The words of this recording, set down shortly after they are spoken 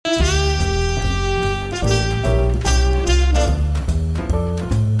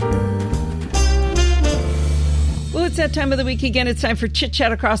that time of the week again. It's time for Chit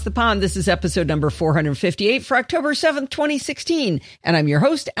Chat Across the Pond. This is episode number 458 for October 7th, 2016. And I'm your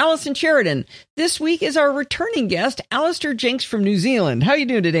host, Allison Sheridan. This week is our returning guest, Alistair Jenks from New Zealand. How are you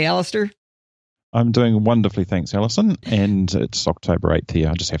doing today, Alistair? I'm doing wonderfully, thanks, Allison. And it's October 8th here.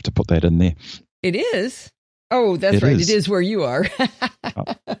 I just have to put that in there. It is? Oh, that's right. It is where you are.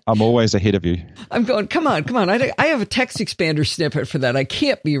 I'm always ahead of you. I'm going, come on. I have a text expander snippet for that. I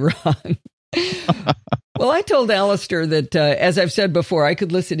can't be wrong. Well, I told Alistair that, as I've said before, I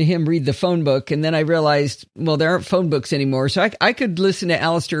could listen to him read the phone book. And then I realized, well, there aren't phone books anymore. So I could listen to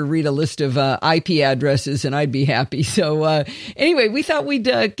Alistair read a list of IP addresses and I'd be happy. So anyway, we thought we'd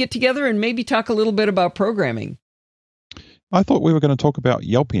get together and maybe talk a little bit about programming. I thought we were going to talk about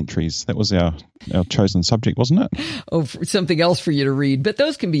Yelp entries. That was our chosen subject, wasn't it? Oh, something else for you to read. But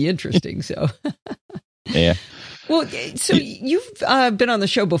those can be interesting. So yeah. Well, so you've been on the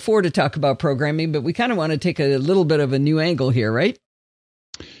show before to talk about programming, but we kind of want to take a little bit of a new angle here, right?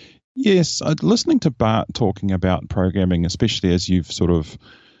 Yes. Listening to Bart talking about programming, especially as you've sort of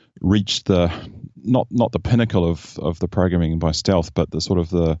reached the, not the pinnacle of the programming by stealth, but the sort of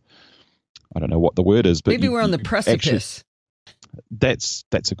the, I don't know what the word is, but maybe we're on the precipice. Actually, that's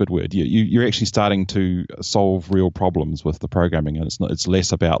a good word. You're actually starting to solve real problems with the programming, and it's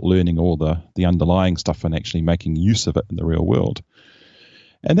less about learning all the underlying stuff and actually making use of it in the real world.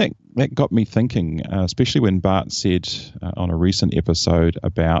 And that got me thinking, especially when Bart said on a recent episode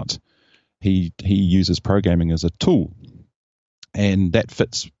about he uses programming as a tool, and that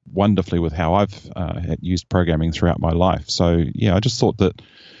fits wonderfully with how I've used programming throughout my life. So yeah, I just thought that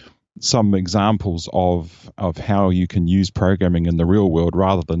some examples of how you can use programming in the real world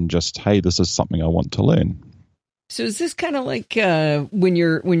rather than just, hey, this is something I want to learn. So is this kind of like when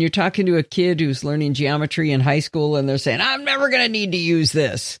you're talking to a kid who's learning geometry in high school and they're saying, I'm never going to need to use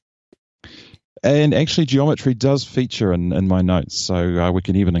this? And actually geometry does feature in my notes, so we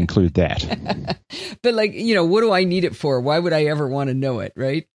can even include that. But what do I need it for? Why would I ever want to know it,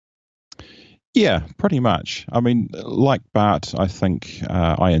 right? Yeah, pretty much. I mean, like Bart, I think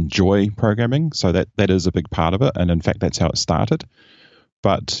I enjoy programming, so that is a big part of it. And in fact, that's how it started.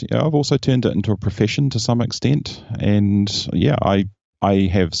 But I've also turned it into a profession to some extent. And yeah, I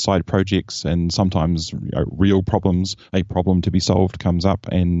have side projects, and sometimes real problems, a problem to be solved comes up,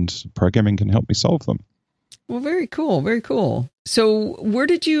 and programming can help me solve them. Well, very cool. Very cool. So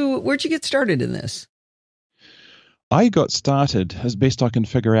where'd you get started in this? I got started, as best I can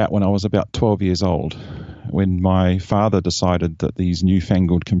figure out, when I was about 12 years old, when my father decided that these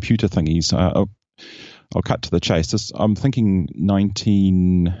newfangled computer thingies, I'll cut to the chase. I'm thinking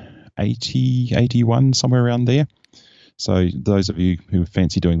 1980, 81, somewhere around there. So those of you who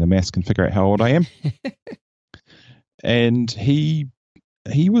fancy doing the maths can figure out how old I am. And he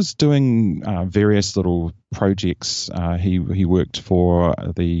was doing various little projects. He worked for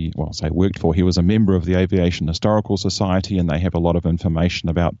he was a member of the Aviation Historical Society, and they have a lot of information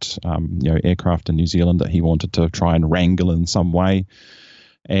about aircraft in New Zealand that he wanted to try and wrangle in some way.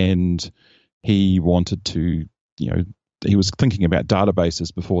 And he wanted to, he was thinking about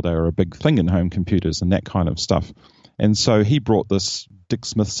databases before they were a big thing in home computers and that kind of stuff. And so he brought this Dick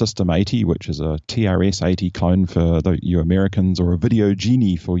Smith System 80, which is a TRS-80 clone for you Americans, or a Video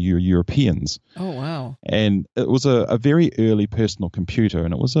Genie for you Europeans. Oh, wow. And it was a very early personal computer,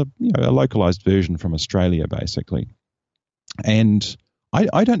 and it was a localized version from Australia, basically. And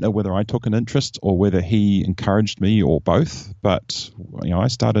I don't know whether I took an interest or whether he encouraged me or both, but I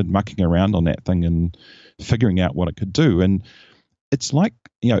started mucking around on that thing and figuring out what it could do. And it's like,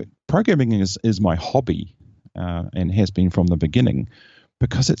 programming is my hobby. And has been from the beginning,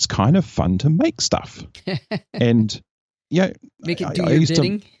 because it's kind of fun to make stuff. And make it do your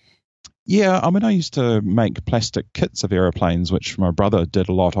bidding. I used to make plastic kits of airplanes, which my brother did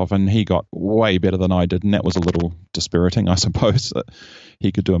a lot of, and he got way better than I did, and that was a little dispiriting, I suppose, that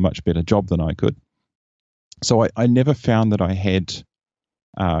he could do a much better job than I could. So I never found that I had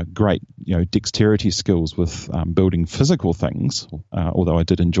great dexterity skills with building physical things, although I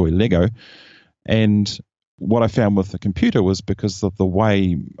did enjoy Lego. And what I found with the computer was, because of the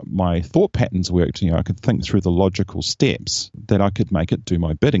way my thought patterns worked, I could think through the logical steps, that I could make it do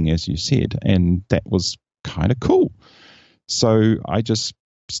my bidding, as you said, and that was kind of cool. So I just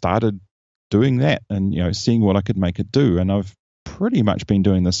started doing that and, seeing what I could make it do, and I've pretty much been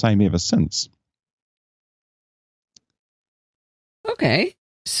doing the same ever since. Okay.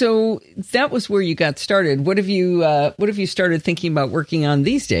 So that was where you got started. What have you started thinking about working on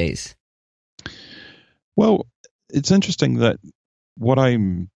these days? Well, it's interesting that what I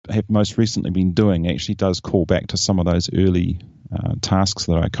have most recently been doing actually does call back to some of those early tasks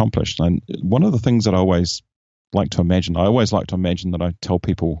that I accomplished. And one of the things that I always like to imagine. I always like to imagine that I tell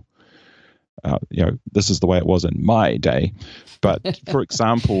people, this is the way it was in my day. But for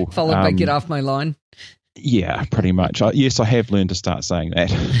example, followed by "Get off my lawn." Yeah, pretty much. Yes, I have learned to start saying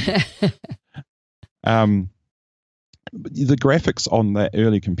that. The graphics on that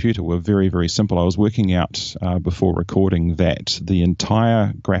early computer were very, very simple. I was working out before recording that the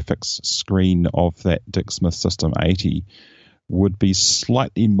entire graphics screen of that Dick Smith System 80 would be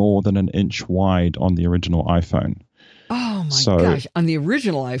slightly more than an inch wide on the original iPhone. Oh my gosh, on the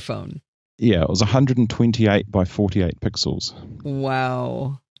original iPhone. Yeah, it was 128 by 48 pixels.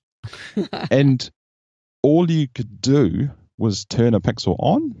 Wow. And all you could do was turn a pixel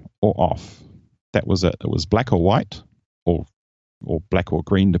on or off. That was it. It was black or white, or black or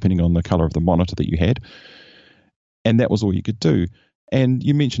green, depending on the color of the monitor that you had. And that was all you could do. And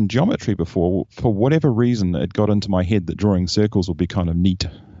you mentioned geometry before. For whatever reason, it got into my head that drawing circles would be kind of neat.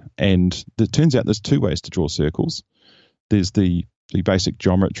 And it turns out there's two ways to draw circles. There's the basic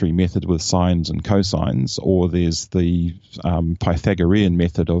geometry method with sines and cosines, or there's the Pythagorean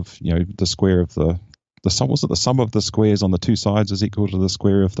method of, the square of the sum. Was it the sum of the squares on the two sides is equal to the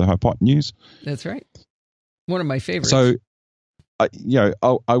square of the hypotenuse? That's right. One of my favorites. So, I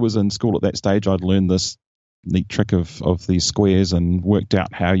was in school at that stage. I'd learned this neat trick of these squares and worked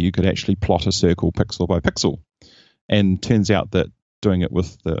out how you could actually plot a circle pixel by pixel. And turns out that doing it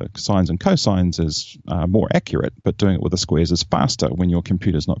with the sines and cosines is more accurate, but doing it with the squares is faster when your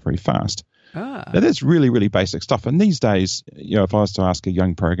computer's not very fast. Now, that's really, really basic stuff. And these days, if I was to ask a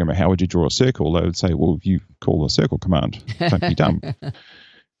young programmer, how would you draw a circle? They would say, well, you call the circle command. Don't be dumb.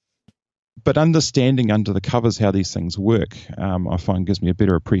 But understanding under the covers how these things work, I find gives me a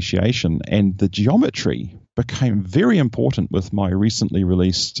better appreciation. And the geometry became very important with my recently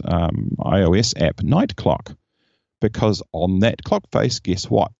released iOS app, Night Clock. Because on that clock face, guess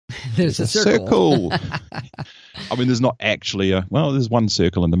what? There's a circle. I mean, there's not actually there's one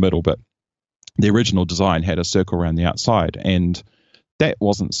circle in the middle, but the original design had a circle around the outside. And that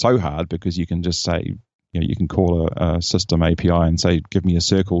wasn't so hard because you can just say, you can call a system API and say, give me a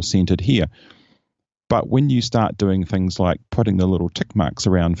circle centered here. But when you start doing things like putting the little tick marks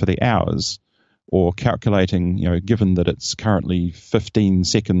around for the hours, or calculating, given that it's currently 15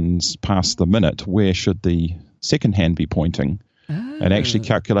 seconds past the minute, where should the second hand be pointing? And actually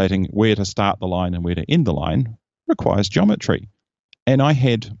calculating where to start the line and where to end the line requires geometry. And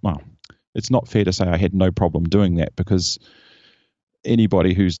it's not fair to say I had no problem doing that, because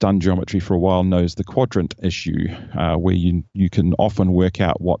anybody who's done geometry for a while knows the quadrant issue, where you can often work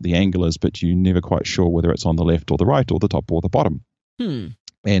out what the angle is, but you're never quite sure whether it's on the left or the right or the top or the bottom.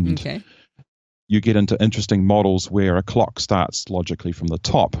 And you get into interesting models where a clock starts logically from the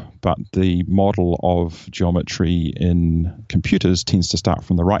top, but the model of geometry in computers tends to start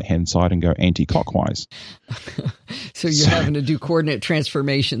from the right-hand side and go anti-clockwise. So you're having to do coordinate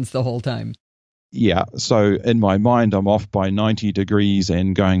transformations the whole time. Yeah, so in my mind, I'm off by 90 degrees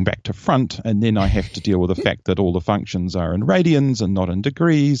and going back to front, and then I have to deal with the fact that all the functions are in radians and not in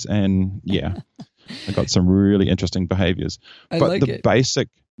degrees, and I got some really interesting behaviors.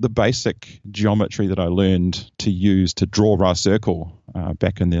 The basic geometry that I learned to use to draw a circle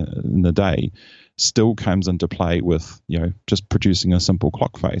back in the day still comes into play with just producing a simple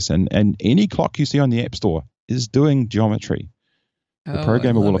clock face, and any clock you see on the App Store is doing geometry. The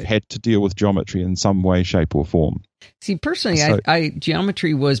programmer will have had to deal with geometry in some way, shape, or form. See, personally,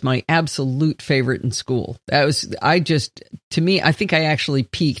 geometry was my absolute favorite in school. I think I actually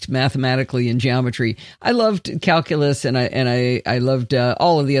peaked mathematically in geometry. I loved calculus and I loved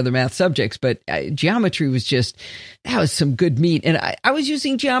all of the other math subjects, but geometry was that was some good meat. And I was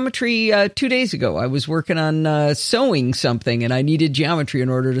using geometry 2 days ago. I was working on sewing something and I needed geometry in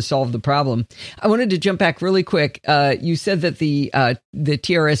order to solve the problem. I wanted to jump back really quick. You said that the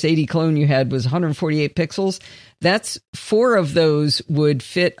TRS-80 clone you had was 148 pixels. That's 4 of those would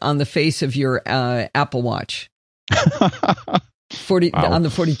fit on the face of your Apple Watch. 40 wow. On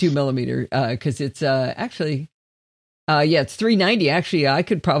the 42 millimeter, because it's actually, it's 390. Actually, I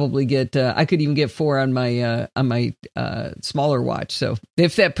could probably get, I could even get 4 on my smaller watch. So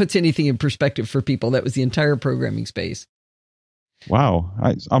if that puts anything in perspective for people, that was the entire programming space. Wow,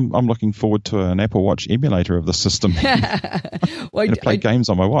 I'm looking forward to an Apple Watch emulator of the system. Well, to play games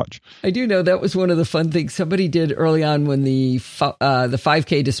on my watch. I do know that was one of the fun things somebody did early on when the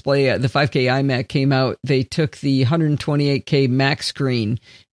 5K display, the 5K iMac came out. They took the 128K Mac screen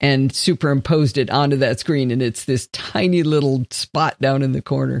and superimposed it onto that screen, and it's this tiny little spot down in the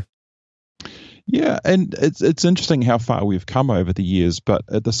corner. Yeah, and it's interesting how far we've come over the years, but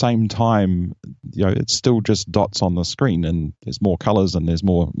at the same time, it's still just dots on the screen, and there's more colors and there's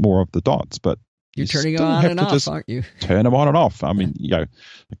more of the dots, but You're turning them on and off, aren't you? Turn them on and off. I mean, it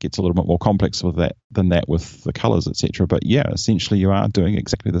gets a little bit more complex with that than that with the colors, etc. But yeah, essentially you are doing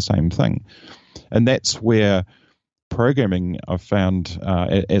exactly the same thing. And that's where programming, I've found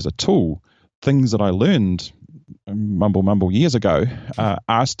as a tool, things that I learned mumble years ago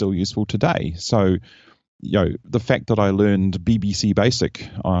are still useful today. So, the fact that I learned BBC Basic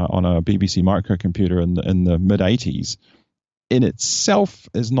on a BBC microcomputer in the mid-'80s in itself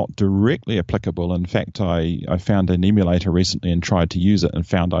is not directly applicable. In fact, I found an emulator recently and tried to use it and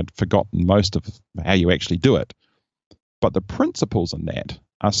found I'd forgotten most of how you actually do it. But the principles in that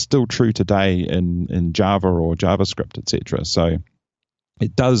are still true today in Java or JavaScript, etc. So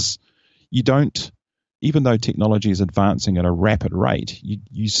even though technology is advancing at a rapid rate,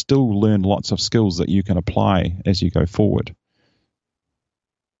 you still learn lots of skills that you can apply as you go forward.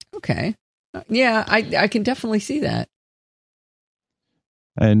 Okay. Yeah, I can definitely see that.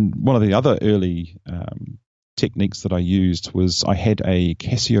 And one of the other early techniques that I used was I had a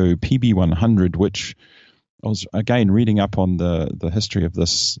Casio PB100, which I was, again, reading up on the history of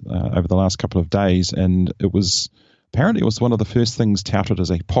this over the last couple of days, and apparently it was one of the first things touted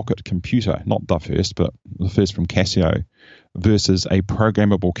as a pocket computer, not the first, but the first from Casio, versus a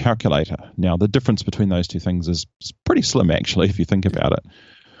programmable calculator. Now, the difference between those two things is pretty slim, actually, if you think about it.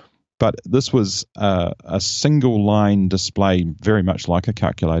 But this was a single line display, very much like a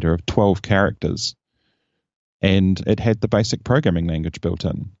calculator, of 12 characters. And it had the basic programming language built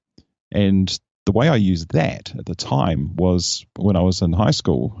in. And the way I used that at the time was when I was in high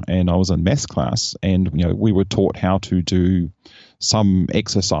school and I was in maths class, and we were taught how to do some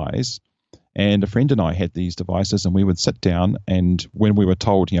exercise. And a friend and I had these devices, and we would sit down, and when we were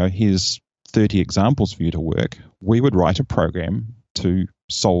told, here's 30 examples for you to work, we would write a program to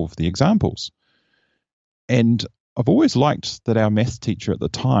solve the examples. And I've always liked that our maths teacher at the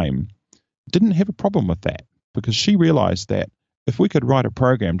time didn't have a problem with that, because she realized that if we could write a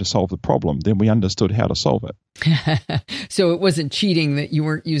program to solve the problem, then we understood how to solve it. So it wasn't cheating that you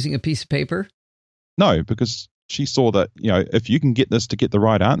weren't using a piece of paper? No, because she saw that, if you can get this to get the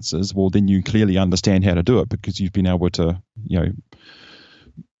right answers, well, then you clearly understand how to do it, because you've been able to,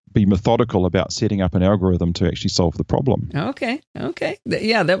 be methodical about setting up an algorithm to actually solve the problem. Okay.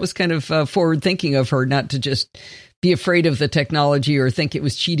 Yeah, that was kind of forward thinking of her, not to just be afraid of the technology or think it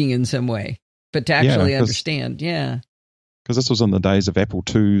was cheating in some way, but to actually understand. Yeah. Because this was in the days of Apple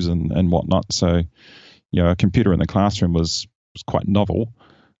IIs and whatnot. So, a computer in the classroom was quite novel.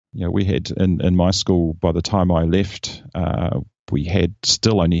 We had in my school, by the time I left, we had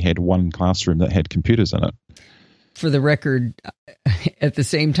still only had one classroom that had computers in it. For the record, at the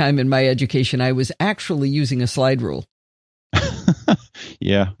same time in my education, I was actually using a slide rule.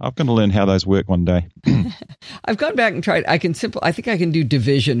 Yeah, I'm going to learn how those work one day. I've gone back and tried. I think I can do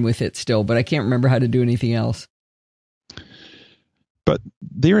division with it still, but I can't remember how to do anything else. But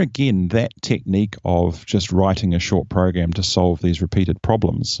there again, that technique of just writing a short program to solve these repeated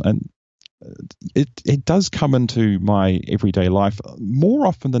problems, and it does come into my everyday life more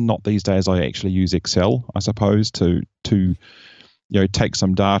often than not these days. I actually use Excel, I suppose, to take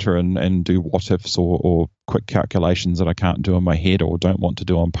some data and do what ifs or quick calculations that I can't do in my head or don't want to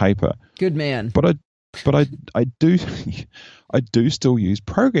do on paper. Good man. But I do still use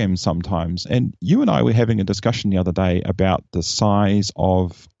programs sometimes. And you and I were having a discussion the other day about the size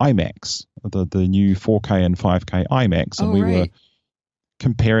of iMacs, the new 4K and 5K iMacs, and we were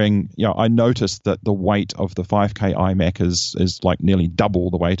comparing. I noticed that the weight of the 5K iMac is like nearly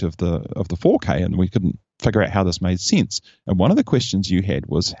double the weight of the 4K, and we couldn't figure out how this made sense. And one of the questions you had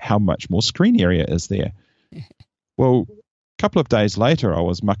was, how much more screen area is there? Well, a couple of days later, I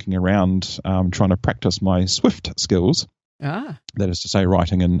was mucking around trying to practice my Swift skills. That is to say,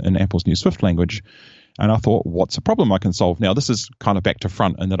 writing in Apple's new Swift language. And I thought, what's a problem I can solve? Now, this is kind of back to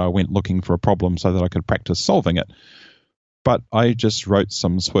front in that I went looking for a problem so that I could practice solving it. But I just wrote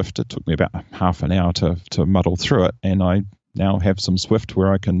some Swift. It took me about half an hour to muddle through it. And I now have some Swift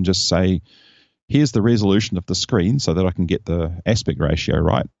where I can just say, here's the resolution of the screen so that I can get the aspect ratio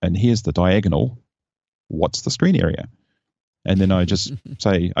right. And here's the diagonal. What's the screen area? And then I just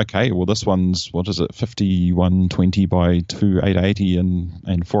say, okay, well, this one's, 5120 by 2880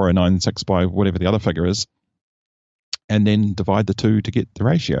 and 4096 by whatever the other figure is. And then divide the two to get the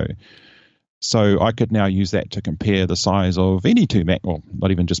ratio. So I could now use that to compare the size of any two Mac, well, not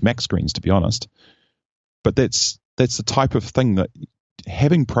even just Mac screens, to be honest. But that's the type of thing that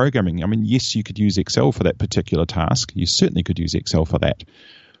having programming, I mean, yes, you could use Excel for that particular task. You certainly could use Excel for that.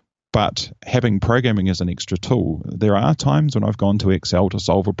 But having programming as an extra tool, there are times when I've gone to Excel to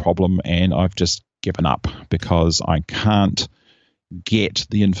solve a problem and I've just given up because I can't get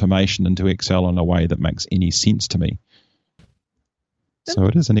the information into Excel in a way that makes any sense to me. So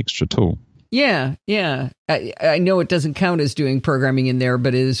it is an extra tool. Yeah. I know it doesn't count as doing programming in there,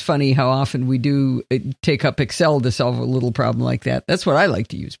 but it is funny how often we do take up Excel to solve a little problem like that. That's what I like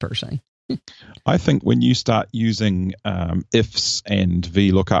to use personally. I think when you start using ifs and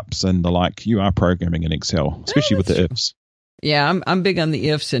VLOOKUPs and the like, you are programming in Excel, especially with the ifs. Yeah, I'm big on the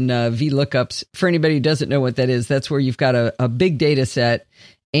ifs and VLOOKUPs. For anybody who doesn't know what that is, that's where you've got a big data set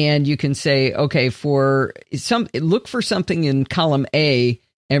and you can say, okay, look for something in column A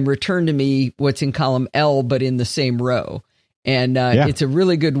and return to me what's in column L, but in the same row. And it's a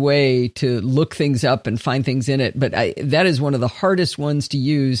really good way to look things up and find things in it. But that is one of the hardest ones to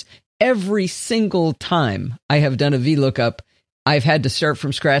use. Every single time I have done a VLOOKUP, I've had to start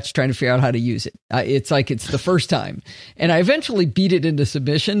from scratch trying to figure out how to use it. It's like it's the first time. And I eventually beat it into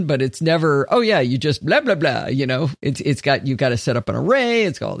submission, but it's never, oh yeah, you just blah, blah, blah. You know, you've got to set up an array.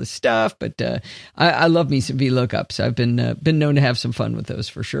 It's got all this stuff. But I love me some VLOOKUPs. I've been known to have some fun with those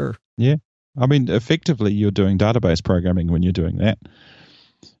for sure. Yeah. I mean, effectively, you're doing database programming when you're doing that.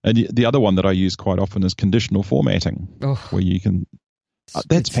 And the other one that I use quite often is conditional formatting, where you can...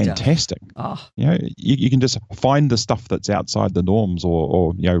 that's fantastic. You know, you can just find the stuff that's outside the norms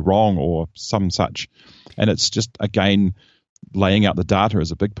or wrong or some such. And it's just, again, laying out the data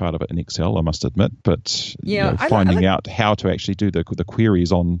is a big part of it in Excel, I must admit. But finding out how to actually do the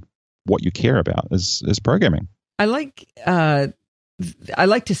queries on what you care about is programming. I like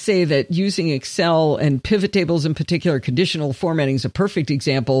to say that using Excel and pivot tables in particular, conditional formatting is a perfect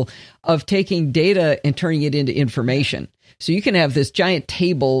example of taking data and turning it into information. So you can have this giant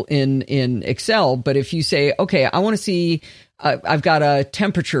table in Excel, but if you say, okay, I want to see, I've got a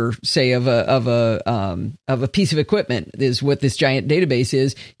temperature, say, of a piece of equipment is what this giant database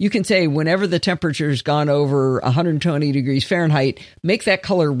is. You can say whenever the temperature's gone over 120 degrees Fahrenheit, make that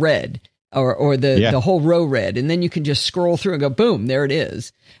color red. Or the whole row red, and then you can just scroll through and go, boom, there it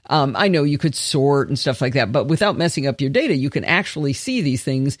is. I know you could sort and stuff like that, but without messing up your data, you can actually see these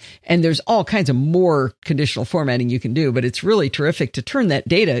things, and there's all kinds of more conditional formatting you can do, but it's really terrific to turn that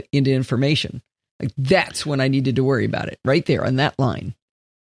data into information. Like that's when I needed to worry about it, right there on that line.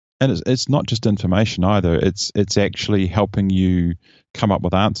 And it's not just information either. It's actually helping you come up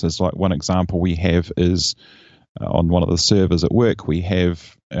with answers. Like one example we have is on one of the servers at work, we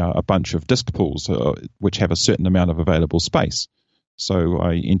have a bunch of disk pools which have a certain amount of available space. So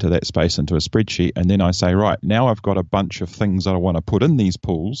I enter that space into a spreadsheet, and then I say, right, now I've got a bunch of things that I want to put in these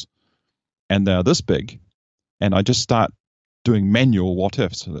pools, and they're this big, and I just start doing manual what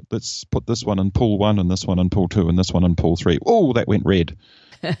ifs. Let's put this one in pool 1, and this one in pool 2, and this one in pool 3. Oh, that went red.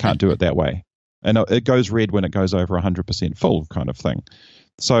 Can't do it that way. And it goes red when it goes over 100% full kind of thing.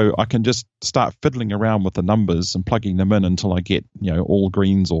 So I can just start fiddling around with the numbers and plugging them in until I get, all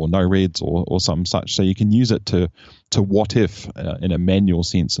greens or no reds or some such. So you can use it to what if in a manual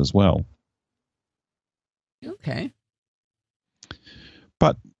sense as well. Okay.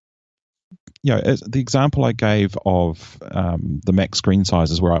 But, as the example I gave of the max screen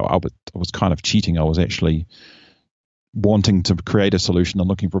sizes where I was kind of cheating. I was actually wanting to create a solution and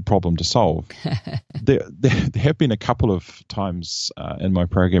looking for a problem to solve. There have been a couple of times in my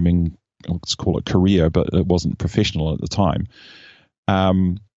programming, let's call it career, but it wasn't professional at the time,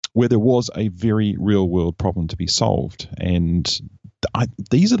 where there was a very real world problem to be solved. And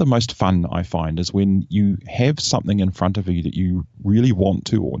these are the most fun I find, is when you have something in front of you that you really want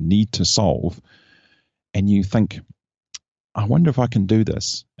to or need to solve, and you think, I wonder if I can do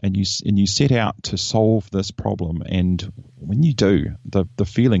this, and you set out to solve this problem, and when you do, the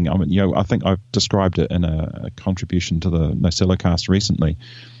feeling, I think I've described it in a contribution to the NosillaCast recently,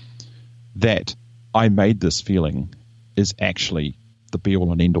 that I made this feeling is actually the be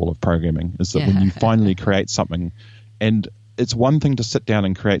all and end all of programming, is that when you finally create something, and it's one thing to sit down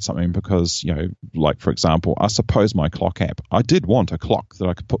and create something because, like for example, I suppose my clock app, I did want a clock that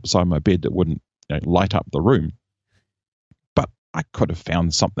I could put beside my bed that wouldn't light up the room. I could have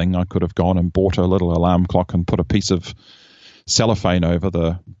found something. I could have gone and bought a little alarm clock and put a piece of cellophane over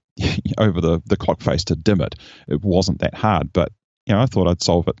the clock face to dim it. It wasn't that hard, but I thought I'd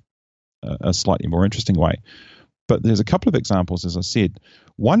solve it a slightly more interesting way. But there's a couple of examples, as I said.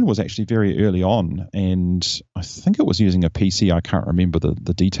 One was actually very early on, and I think it was using a PC. I can't remember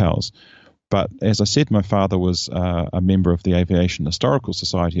the details. But as I said, my father was a member of the Aviation Historical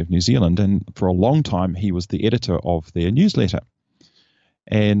Society of New Zealand, and for a long time he was the editor of their newsletter.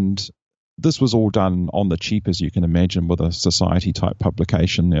 And this was all done on the cheap, as you can imagine, with a society-type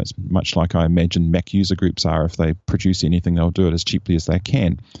publication. It's much like I imagine Mac user groups are. If they produce anything, they'll do it as cheaply as they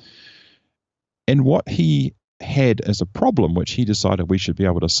can. And what he had as a problem, which he decided we should be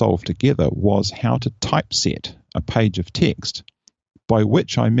able to solve together, was how to typeset a page of text, by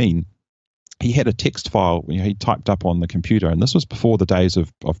which I mean he had a text file he typed up on the computer, and this was before the days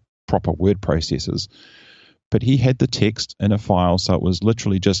of proper word processors, but he had the text in a file, so it was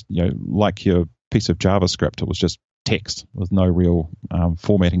literally just, like your piece of JavaScript, it was just text with no real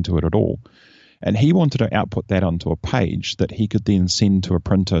formatting to it at all. And he wanted to output that onto a page that he could then send to a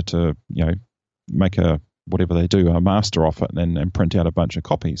printer to, make whatever they do, a master of it, and print out a bunch of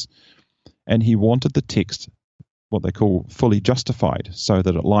copies. And he wanted the text, what they call fully justified, so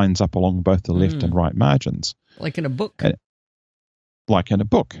that it lines up along both the left and right margins. Like in a book. Like in a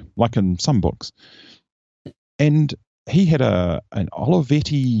book, like in some books. And he had an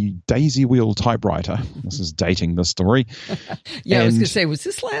Olivetti daisy wheel typewriter. This is dating the story. I was going to say, was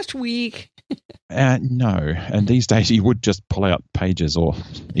this last week? No. And these days you would just pull out pages, or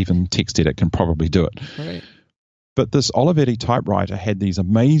even TextEdit can probably do it. Right. But this Olivetti typewriter had these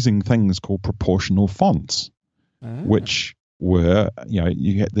amazing things called proportional fonts, which were,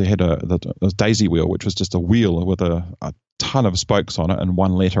 they had a daisy wheel, which was just a wheel with a ton of spokes on it and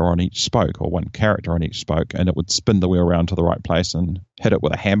one letter on each spoke, or one character on each spoke, and it would spin the wheel around to the right place and hit it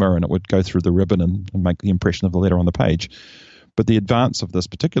with a hammer, and it would go through the ribbon and make the impression of the letter on the page. But the advance of this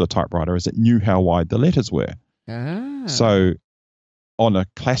particular typewriter is it knew how wide the letters were. So on a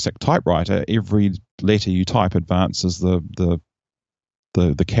classic typewriter, every letter you type advances the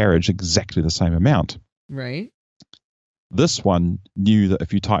carriage exactly the same amount. Right. This one knew that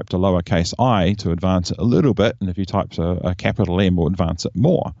if you typed a lowercase I to advance it a little bit, and if you typed a capital M, will advance it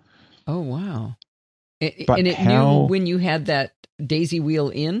more. Oh, wow. And it knew when you had that daisy wheel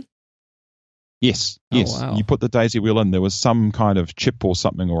in? Yes. Oh, wow. You put the daisy wheel in, there was some kind of chip or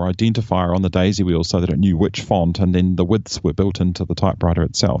something or identifier on the daisy wheel so that it knew which font, and then the widths were built into the typewriter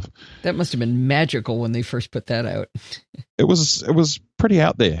itself. That must have been magical when they first put that out. It was pretty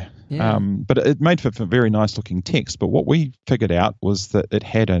out there. Yeah. But it made for very nice looking text. But what we figured out was that it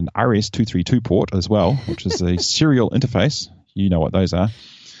had an RS-232 port as well, which is a serial interface. You know what those are.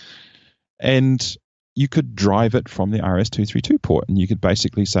 And you could drive it from the RS-232 port, and you could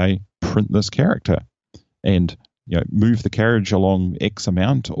basically say, print this character, and move the carriage along X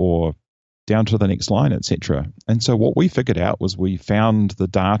amount or down to the next line, etc. And so what we figured out was we found the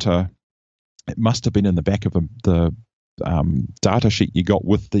data. It must have been in the back of the data sheet you got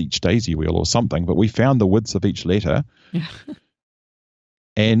with each daisy wheel or something, but we found the widths of each letter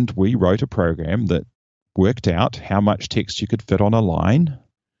and we wrote a program that worked out how much text you could fit on a line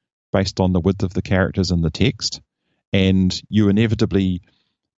based on the width of the characters in the text, and you inevitably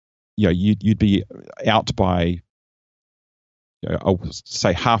you'd be out by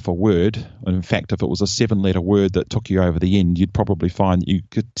say half a word. And in fact, if it was a 7-letter word that took you over the end, you'd probably find you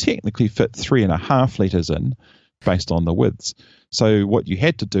could technically fit 3.5 letters in based on the widths. So what you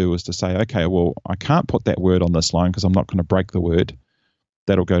had to do was to say, okay, well, I can't put that word on this line because I'm not going to break the word.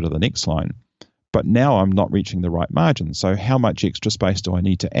 That'll go to the next line. But now I'm not reaching the right margin. So how much extra space do I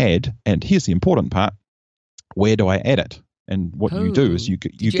need to add? And here's the important part. Where do I add it? And what you do is you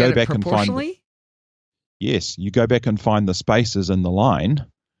go back and find. Yes, you go back and find the spaces in the line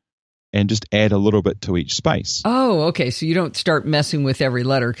and just add a little bit to each space. Oh, okay. So you don't start messing with every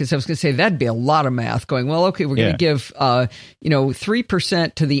letter, because I was going to say that'd be a lot of math going, well, okay, we're going to give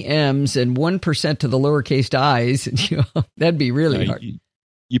 3% to the M's and 1% to the lowercase i's. And, that'd be really hard.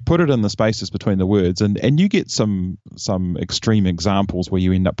 You put it in the spaces between the words, and you get some extreme examples where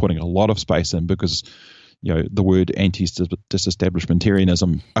you end up putting a lot of space in because the word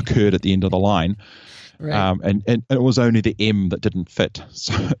anti-disestablishmentarianism occurred at the end of the line. Right. And it was only the M that didn't fit.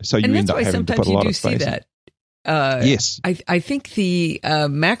 So you end up having to put a lot of space. And that's why sometimes you do see that. Yes. I think the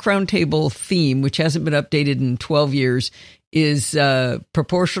Mac Roundtable theme, which hasn't been updated in 12 years, is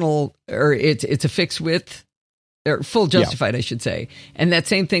proportional, or it's a fixed width, or full justified, I should say. And that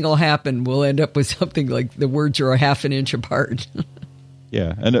same thing will happen. We'll end up with something like the words are a half an inch apart.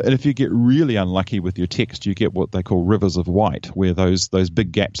 Yeah, and if you get really unlucky with your text, you get what they call rivers of white, where those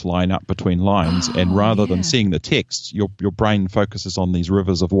big gaps line up between lines, and rather than seeing the text, your brain focuses on these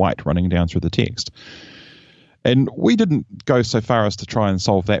rivers of white running down through the text. And we didn't go so far as to try and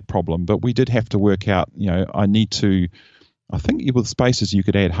solve that problem, but we did have to work out, I think with spaces you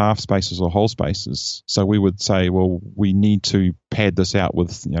could add half spaces or whole spaces. So we would say, well, we need to pad this out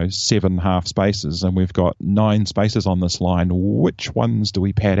with 7 half spaces, and we've got 9 spaces on this line. Which ones do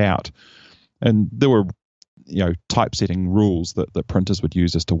we pad out? And there were typesetting rules that printers would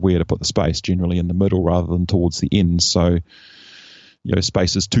use as to where to put the space, generally in the middle rather than towards the end. So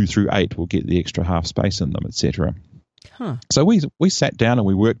spaces 2 through 8 will get the extra half space in them, etc. Huh. So we sat down and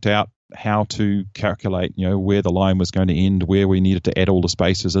we worked out how to calculate, where the line was going to end, where we needed to add all the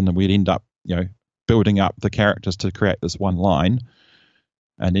spaces in, and we'd end up, building up the characters to create this one line,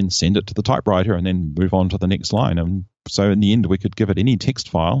 and then send it to the typewriter, and then move on to the next line. And so in the end, we could give it any text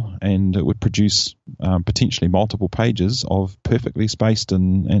file, and it would produce potentially multiple pages of perfectly spaced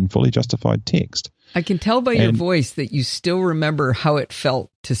and fully justified text. I can tell by your voice that you still remember how it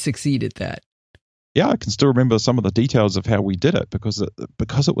felt to succeed at that. Yeah, I can still remember some of the details of how we did it because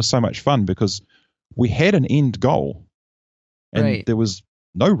it was so much fun, because we had an end goal, and there was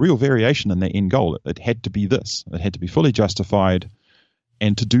no real variation in that end goal. It had to be this. It had to be fully justified.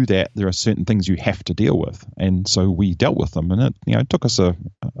 And to do that, there are certain things you have to deal with. And so we dealt with them, and it took us a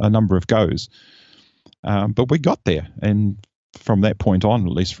number of goes. But we got there. And from that point on,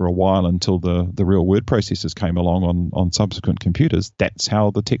 at least for a while, until the real word processors came along on subsequent computers, that's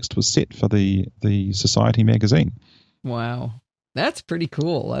how the text was set for the Society magazine. Wow. That's pretty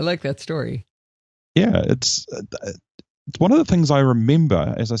cool. I like that story. Yeah, it's one of the things I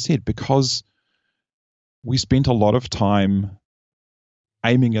remember, as I said, because we spent a lot of time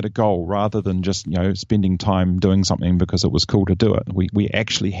aiming at a goal rather than just, spending time doing something because it was cool to do it. We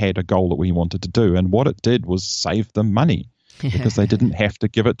actually had a goal that we wanted to do. And what it did was save them money because they didn't have to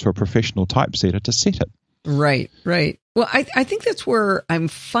give it to a professional typesetter to set it. Right. Well, I think that's where I'm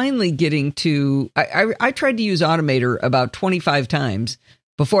finally getting to. I tried to use Automator about 25 times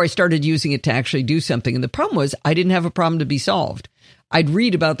before I started using it to actually do something. And the problem was I didn't have a problem to be solved. I'd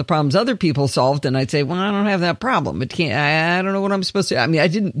read about the problems other people solved, and I'd say, well, I don't have that problem. I don't know what I'm supposed to. I mean, I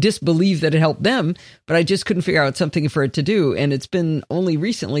didn't disbelieve that it helped them, but I just couldn't figure out something for it to do. And it's been only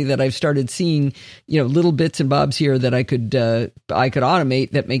recently that I've started seeing, little bits and bobs here that I could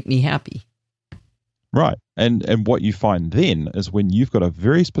automate that make me happy. Right. And what you find then is when you've got a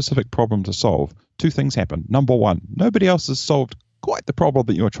very specific problem to solve, two things happen. Number one, nobody else has solved quite the problem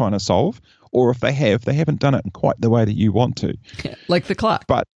that you're trying to solve, or if they have, they haven't done it in quite the way that you want to. Like the clock.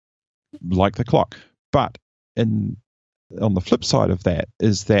 But on the flip side of that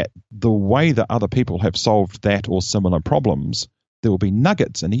is that the way that other people have solved that or similar problems, there will be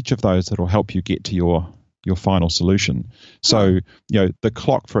nuggets in each of those that will help you get to your final solution. So, the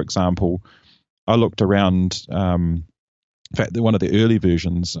clock, for example, I looked around. In fact, one of the early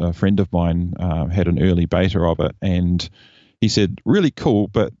versions, a friend of mine had an early beta of it, and he said, really cool,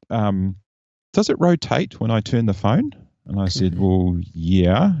 but does it rotate when I turn the phone? And I said, well,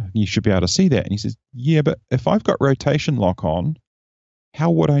 yeah, you should be able to see that. And he says, yeah, but if I've got rotation lock on,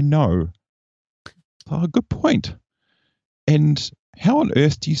 how would I know? Oh, good point. And how on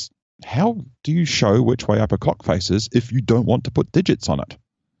earth how do you show which way up a clock faces if you don't want to put digits on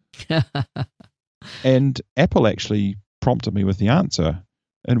it? And Apple actually prompted me with the answer.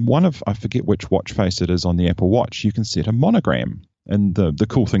 And I forget which watch face it is on the Apple Watch, you can set a monogram. And the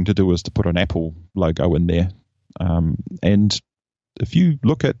cool thing to do is to put an Apple logo in there. And if you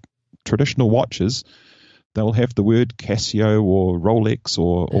look at traditional watches, they'll have the word Casio or Rolex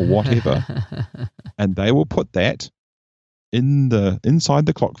or whatever. And they will put that inside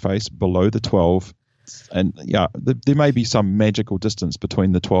the clock face below the 12. And yeah, there may be some magical distance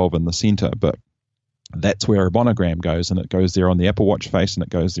between the 12 and the center, but that's where a monogram goes, and it goes there on the Apple Watch face, and it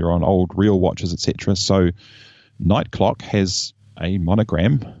goes there on old real watches, etc. So Night Clock has a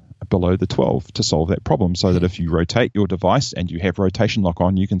monogram below the 12 to solve that problem, so that if you rotate your device and you have rotation lock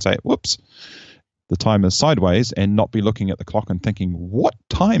on, you can say, whoops, the time is sideways, and not be looking at the clock and thinking, what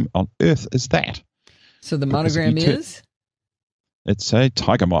time on earth is that? So the monogram is? It's a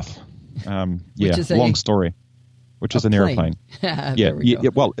tiger moth. Long story. Which is an airplane. Yeah.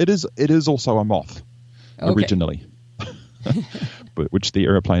 Well, it is also a moth originally, but which the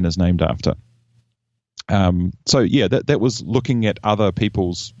airplane is named after. That was looking at other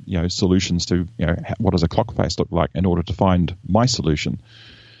people's solutions to what does a clock face look like in order to find my solution.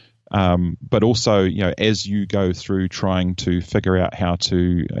 But also as you go through trying to figure out how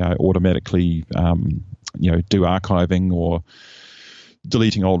to automatically do archiving or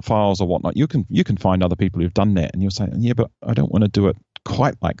deleting old files or whatnot, you can find other people who've done that, and you'll say, yeah, but I don't want to do it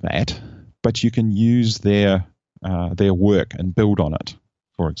quite like that. But you can use their work and build on it,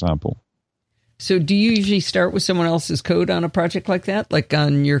 for example. So do you usually start with someone else's code on a project like that, like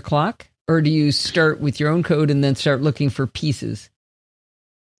on your clock? Or do you start with your own code and then start looking for pieces?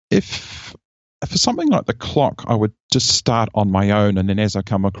 If for something like the clock, I would just start on my own, and then as I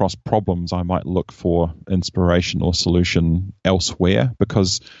come across problems, I might look for inspiration or solution elsewhere.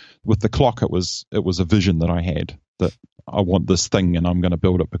 Because with the clock, it was a vision that I had, that I want this thing and I'm going to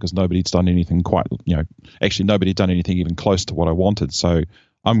build it, because nobody's done anything quite, actually nobody had done anything even close to what I wanted. So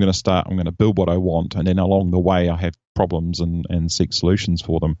I'm going to build what I want, and then along the way I have problems and seek solutions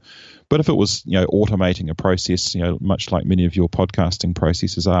for them. But if it was, automating a process, much like many of your podcasting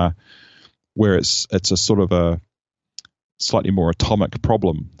processes are, where it's a sort of a slightly more atomic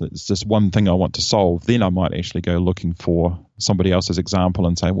problem, there's just one thing I want to solve, then I might actually go looking for somebody else's example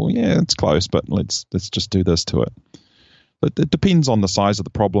and say, well, yeah, it's close, but let's just do this to it. It depends on the size of the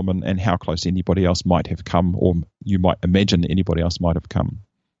problem and how close anybody else might have come, or you might imagine anybody else might have come.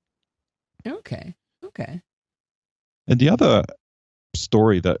 Okay. And the other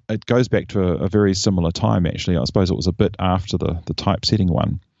story that it goes back to a very similar time, actually. I suppose it was a bit after the typesetting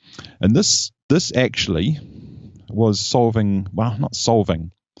one. And this actually was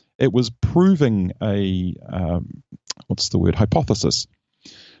it was proving a, hypothesis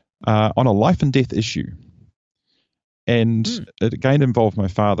on a life and death issue. And it again involved my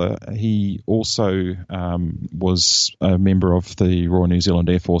father. He also was a member of the Royal New Zealand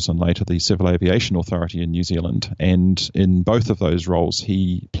Air Force and later the Civil Aviation Authority in New Zealand. And in both of those roles,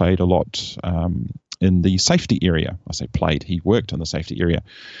 he played a lot in the safety area. I say played, he worked in the safety area.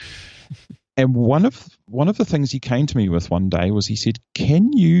 And one of the things he came to me with one day was he said,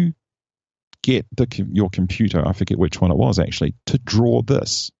 can you get your computer, I forget which one it was actually, to draw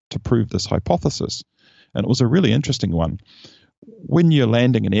this, to prove this hypothesis? And it was a really interesting one. When you're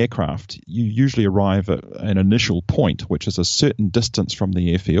landing an aircraft, you usually arrive at an initial point, which is a certain distance from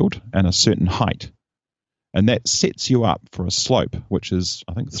the airfield and a certain height. And that sets you up for a slope, which is,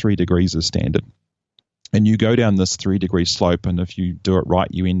 I think, 3 degrees is standard. And you go down this 3-degree slope, and if you do it right,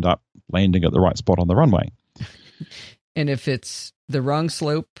 you end up landing at the right spot on the runway. And if it's the wrong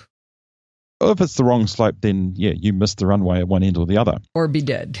slope? Well, if it's the wrong slope, then, yeah, you miss the runway at one end or the other. Or be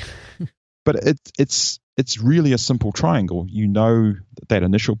dead. But it's really a simple triangle. You know that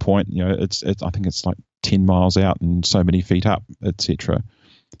initial point, I think it's like 10 miles out and so many feet up, etc.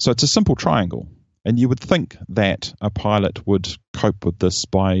 So it's a simple triangle. And you would think that a pilot would cope with this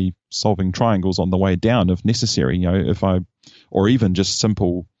by solving triangles on the way down if necessary, or even just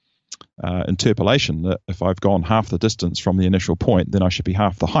simple interpolation, that if I've gone half the distance from the initial point, then I should be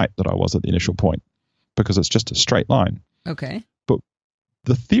half the height that I was at the initial point, because it's just a straight line. Okay. But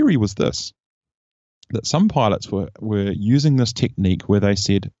the theory was this, that some pilots were using this technique where they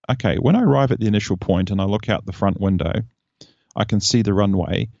said, okay, when I arrive at the initial point and I look out the front window, I can see the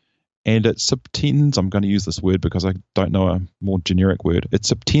runway, and it subtends, I'm going to use this word because I don't know a more generic word, it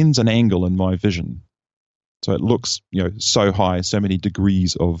subtends an angle in my vision. So it looks, so high, so many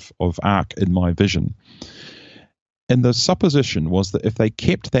degrees of arc in my vision. And the supposition was that if they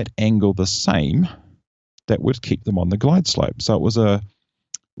kept that angle the same, that would keep them on the glide slope. So it was a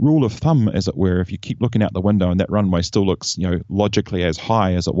rule of thumb, as it were. If you keep looking out the window and that runway still looks, logically as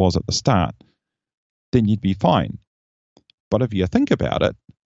high as it was at the start, then you'd be fine. But if you think about it,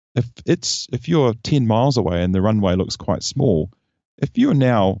 if you're 10 miles away and the runway looks quite small, if you're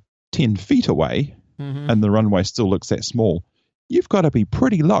now 10 feet away and the runway still looks that small, you've got to be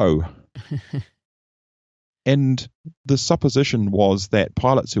pretty low. And the supposition was that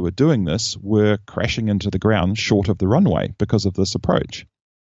pilots who were doing this were crashing into the ground short of the runway because of this approach.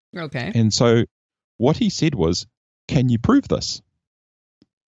 Okay. And so what he said was, can you prove this?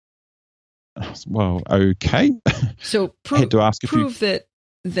 Well, okay. So had to ask prove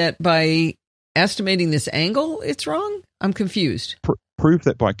that by estimating this angle, it's wrong? I'm confused. Prove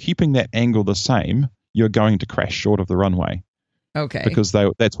that by keeping that angle the same, you're going to crash short of the runway. Okay. Because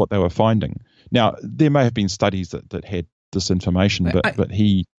that's what they were finding. Now, there may have been studies that had this information, but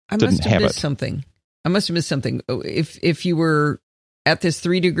he didn't have it. I must have missed something. If you were at this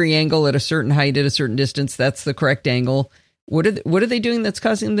 3-degree angle at a certain height at a certain distance, that's the correct angle. What are they doing that's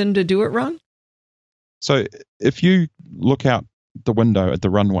causing them to do it wrong? So if you look out the window at the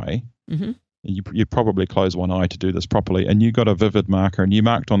runway, you probably close one eye to do this properly, and you got a vivid marker, and you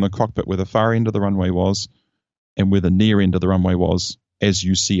marked on the cockpit where the far end of the runway was and where the near end of the runway was as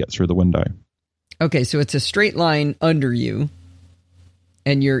you see it through the window. Okay, so it's a straight line under you,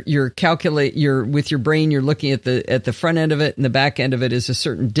 and you're with your brain, you're looking at the front end of it, and the back end of it is a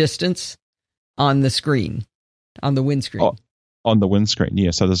certain distance on the screen, on the windscreen. Oh, on the windscreen, yeah.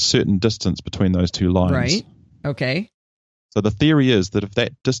 So there's a certain distance between those two lines. Right. Okay. So the theory is that if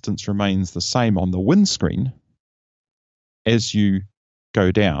that distance remains the same on the windscreen as you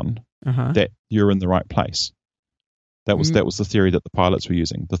go down, that you're in the right place. That was the theory that the pilots were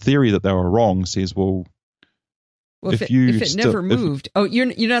using. The theory that they were wrong says, well, if it never moved.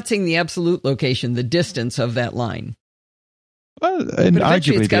 You're not saying the absolute location, the distance of that line. And but eventually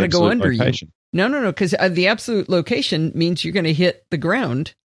arguably it's got to go under location. you. No, because the absolute location means you're going to hit the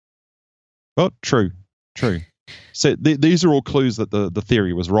ground. Well, true. So these are all clues that the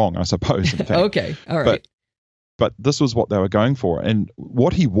theory was wrong, I suppose. In fact. Okay, all right. But this was what they were going for. And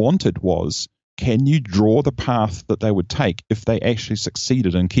what he wanted was, can you draw the path that they would take if they actually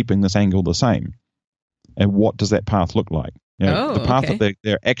succeeded in keeping this angle the same? And what does that path look like? The path that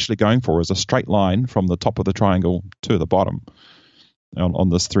they're actually going for is a straight line from the top of the triangle to the bottom on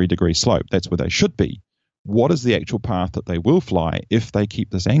this 3-degree slope. That's where they should be. What is the actual path that they will fly if they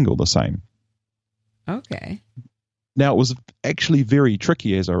keep this angle the same? Okay. Now, it was actually very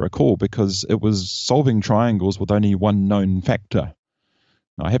tricky, as I recall, because it was solving triangles with only one known factor.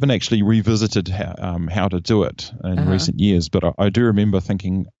 I haven't actually revisited how to do it in recent years, but I do remember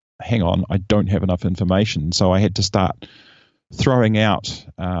thinking, hang on, I don't have enough information. So I had to start throwing out,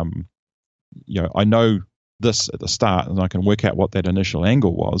 I know this at the start, and I can work out what that initial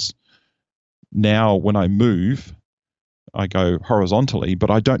angle was. Now, when I move, I go horizontally,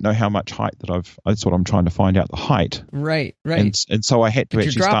 but I don't know how much height that's what I'm trying to find out, the height. Right. And so I had to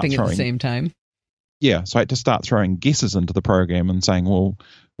actually start throwing. You're dropping at the same time. Yeah, so I had to start throwing guesses into the program and saying, well,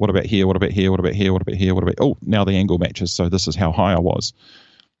 what about here, what about here, what about here, what about here, what about, oh, now the angle matches, so this is how high I was.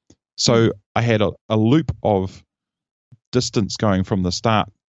 So I had a loop of distance going from the start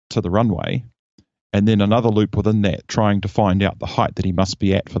to the runway, and then another loop within that trying to find out the height that he must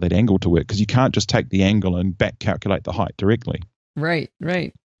be at for that angle to work, because you can't just take the angle and back calculate the height directly. Right.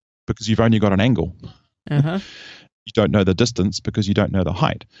 Because you've only got an angle. Uh-huh. You don't know the distance because you don't know the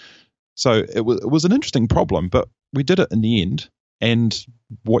height. So it was an interesting problem, but we did it in the end, and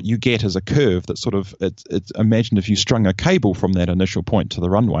what you get is a curve that sort of, imagine if you strung a cable from that initial point to the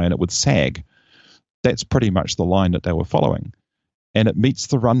runway and it would sag. That's pretty much the line that they were following. And it meets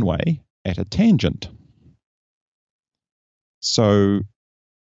the runway at a tangent. So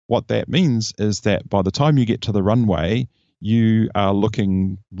what that means is that by the time you get to the runway, you are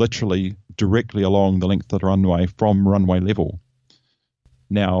looking literally directly along the length of the runway from runway level.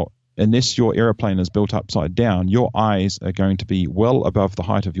 Now, unless your aeroplane is built upside down, your eyes are going to be well above the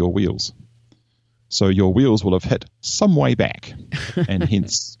height of your wheels. So your wheels will have hit some way back and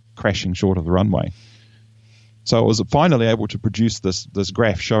hence crashing short of the runway. So I was finally able to produce this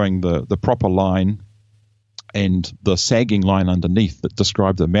graph showing the proper line and the sagging line underneath that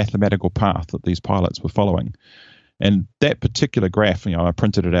described the mathematical path that these pilots were following. And that particular graph, I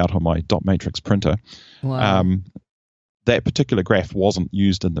printed it out on my dot matrix printer. Wow. That particular graph wasn't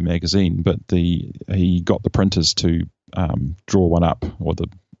used in the magazine, but he got the printers to draw one up, or the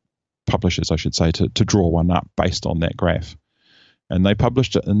publishers, I should say, to draw one up based on that graph. And they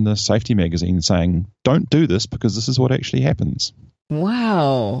published it in the safety magazine saying, don't do this because this is what actually happens.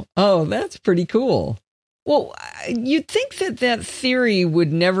 Wow. Oh, that's pretty cool. Well, you'd think that theory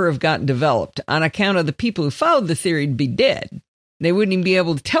would never have gotten developed on account of the people who followed the theory would be dead. They wouldn't even be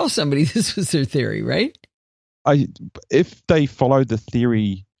able to tell somebody this was their theory, right? If they followed the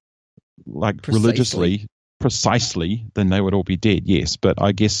theory religiously, precisely, then they would all be dead, yes. But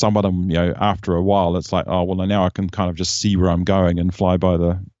I guess some of them, after a while, it's like, oh, well, now I can kind of just see where I'm going and fly by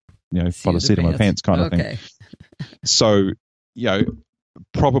the seat of my pants kind of thing. So,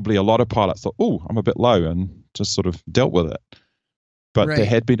 probably a lot of pilots thought, oh, I'm a bit low, and just sort of dealt with it. But there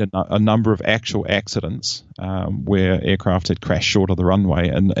had been a number of actual accidents where aircraft had crashed short of the runway,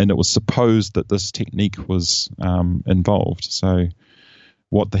 and it was supposed that this technique was involved. So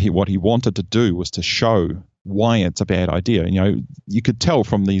what he wanted to do was to show why it's a bad idea. You could tell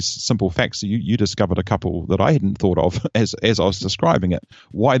from these simple facts. You discovered a couple that I hadn't thought of as I was describing it,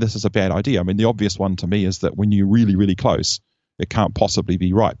 why this is a bad idea. I mean, the obvious one to me is that when you're really, really close, it can't possibly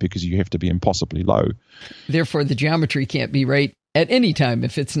be right because you have to be impossibly low. Therefore, the geometry can't be right at any time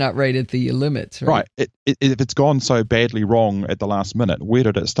if it's not right at the limits, right? Right. If it's gone so badly wrong at the last minute, where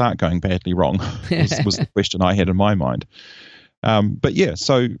did it start going badly wrong was the question I had in my mind. But yeah,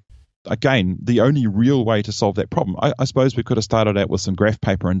 so again, the only real way to solve that problem, I suppose we could have started out with some graph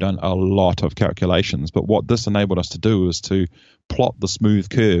paper and done a lot of calculations, but what this enabled us to do is to plot the smooth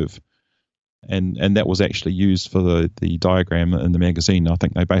curve. And that was actually used for the diagram in the magazine. I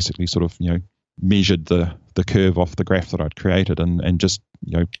think they basically sort of, measured the curve off the graph that I'd created and just,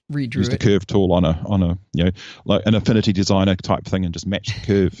 used the curve tool on a like an Affinity Designer type thing and just matched the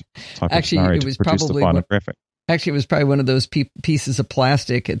curve type of scenario to produce the final graphic. Actually, it was probably one of those pieces of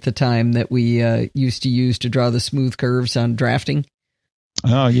plastic at the time that we used to use to draw the smooth curves on drafting.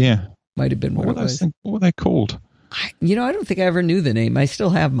 Oh, yeah. Might have been one of those. What were they called? I don't think I ever knew the name. I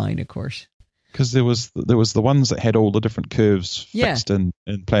still have mine, of course. Because there was the ones that had all the different curves fixed in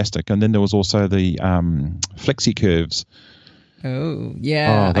plastic, and then there was also the flexi curves. Oh,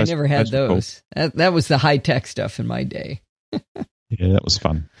 yeah. I never had those. Cool. That was the high-tech stuff in my day. Yeah, that was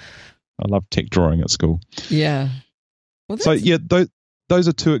fun. I love tech drawing at school. Yeah. Well, so yeah, those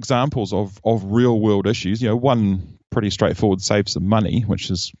are two examples of real world issues. One pretty straightforward, save some money, which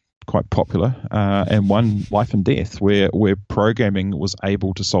is quite popular, and one life and death, where programming was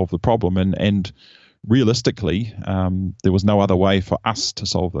able to solve the problem, and realistically, there was no other way for us to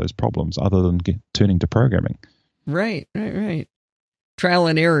solve those problems other than turning to programming. Right. Trial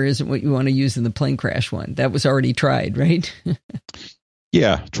and error isn't what you want to use in the plane crash one. That was already tried, right?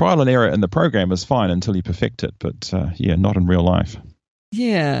 Yeah, trial and error in the program is fine until you perfect it, but not in real life.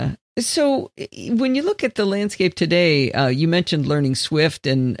 Yeah. So when you look at the landscape today, you mentioned learning Swift,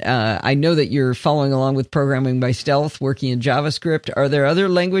 and I know that you're following along with Programming by Stealth, working in JavaScript. Are there other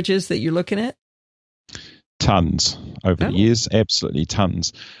languages that you're looking at? Tons over the years, absolutely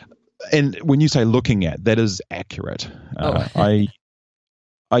tons. And when you say looking at, that is accurate.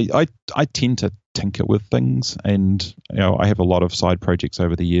 I tend to tinker with things, and I have a lot of side projects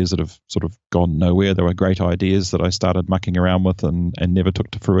over the years that have sort of gone nowhere. There were great ideas that I started mucking around with and never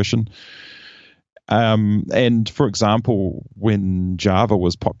took to fruition. And for example, when Java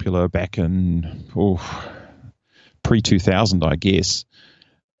was popular back in pre-2000, I guess,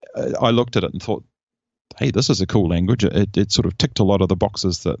 I looked at it and thought, hey, this is a cool language. It sort of ticked a lot of the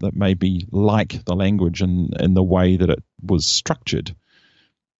boxes that made me like the language and the way that it was structured.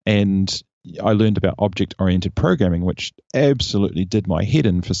 And I learned about object-oriented programming, which absolutely did my head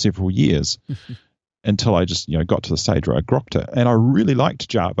in for several years until I just got to the stage where I grokked it. And I really liked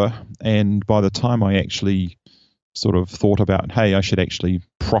Java. And by the time I actually sort of thought about, hey, I should actually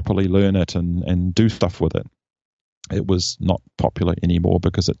properly learn it and do stuff with it, it was not popular anymore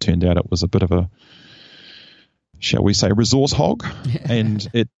because it turned out it was a bit of a, shall we say, resource hog. And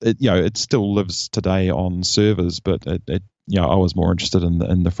it still lives today on servers, but I was more interested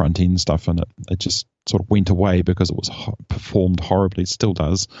in the front end stuff, and it just sort of went away because it was performed horribly. It still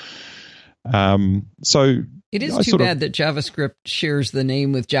does. So it is too bad that JavaScript shares the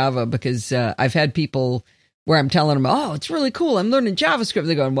name with Java, because I've had people where I'm telling them, oh, it's really cool, I'm learning JavaScript.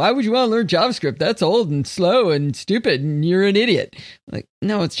 They're going, why would you want to learn JavaScript? That's old and slow and stupid, and you're an idiot. I'm like,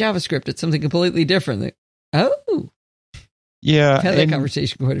 no, it's JavaScript. It's something completely different. Like, oh. Yeah, I've had that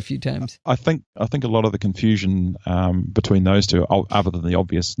conversation quite a few times. I think a lot of the confusion between those two, other than the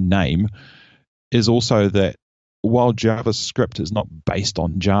obvious name, is also that while JavaScript is not based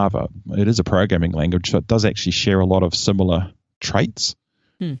on Java, it is a programming language, so it does actually share a lot of similar traits,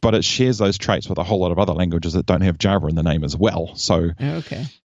 but it shares those traits with a whole lot of other languages that don't have Java in the name as well. So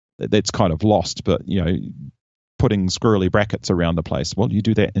that's kind of lost, but putting squirrely brackets around the place, well, you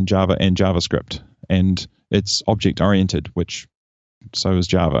do that in Java and JavaScript, and it's object-oriented, which so is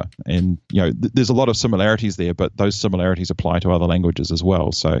Java. And, there's a lot of similarities there, but those similarities apply to other languages as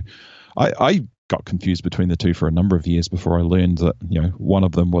well. So I got confused between the two for a number of years before I learned that, one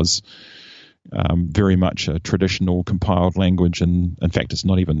of them was very much a traditional compiled language. And in fact, it's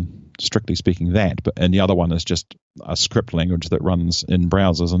not even strictly speaking that, and the other one is just a script language that runs in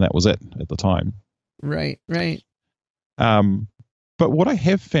browsers, and that was it at the time. Right. But what I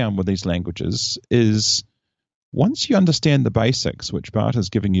have found with these languages is once you understand the basics, which Bart is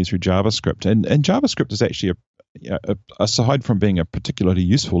giving you through JavaScript, and JavaScript is actually, aside from being a particularly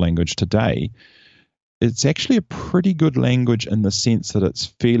useful language today, it's actually a pretty good language in the sense that it's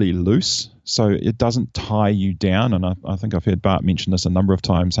fairly loose, so it doesn't tie you down. And I think I've heard Bart mention this a number of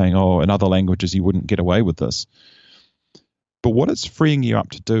times, saying, in other languages you wouldn't get away with this. But what it's freeing you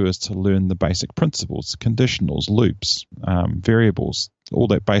up to do is to learn the basic principles, conditionals, loops, variables, all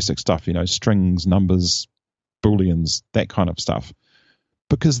that basic stuff, strings, numbers, booleans, that kind of stuff.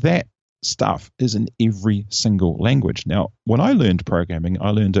 Because that stuff is in every single language. Now, when I learned programming, I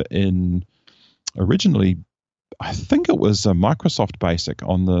learned it in originally, I think it was a Microsoft Basic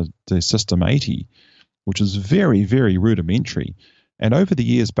on the System 80, which is very, very rudimentary. And over the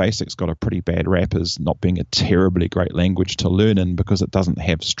years, Basic's got a pretty bad rap as not being a terribly great language to learn in because it doesn't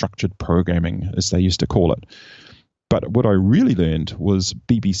have structured programming, as they used to call it. But what I really learned was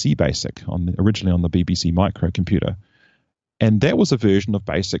BBC Basic, originally on the BBC microcomputer. And that was a version of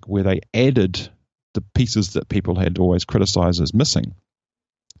Basic where they added the pieces that people had always criticized as missing.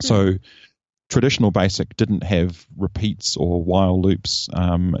 So traditional Basic didn't have repeats or while loops,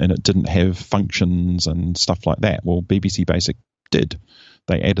 and it didn't have functions and stuff like that. Well, BBC Basic did.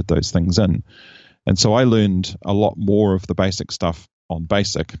 They added those things in. And so I learned a lot more of the basic stuff on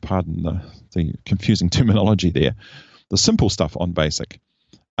Basic, pardon the confusing terminology there, the simple stuff on Basic,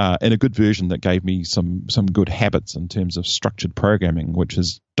 in a good version that gave me some good habits in terms of structured programming, which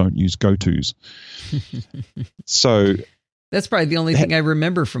is don't use go-tos. So that's probably the only thing I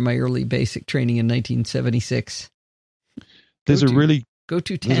remember from my early Basic training in 1976. There's a really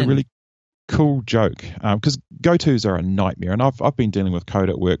Go-to 10. cool joke, because GoTos are a nightmare, and I've been dealing with code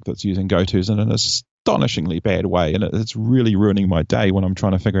at work that's using GoTos in an astonishingly bad way, and it's really ruining my day when I'm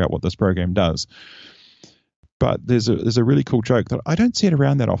trying to figure out what this program does. But there's a really cool joke that I don't see it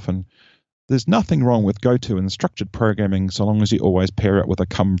around that often. There's nothing wrong with GoTo in structured programming so long as you always pair it with a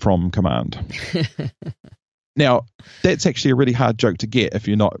come from command. Now, that's actually a really hard joke to get if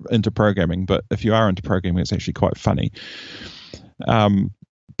you're not into programming, but if you are into programming, it's actually quite funny.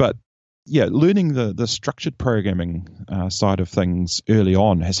 But yeah, learning the structured programming side of things early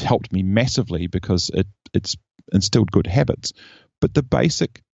on has helped me massively because it's instilled good habits. But the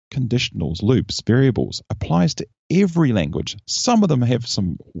basic conditionals, loops, variables applies to every language. Some of them have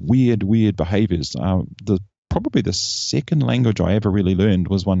some weird behaviors. Probably the second language I ever really learned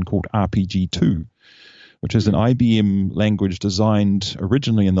was one called RPG2, which is an IBM language designed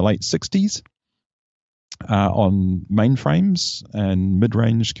originally in the late 60s on mainframes and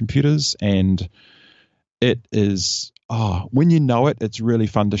mid-range computers. And it is, when you know it, it's really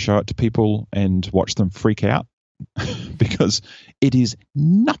fun to show it to people and watch them freak out because it is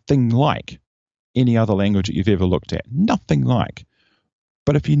nothing like any other language that you've ever looked at. Nothing like.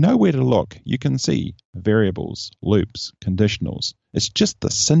 But if you know where to look, you can see variables, loops, conditionals. It's just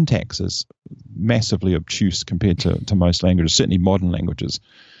the syntax is massively obtuse compared to most languages, certainly modern languages.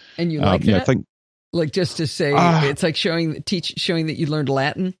 And you like that? Like just to say, it's like showing that you learned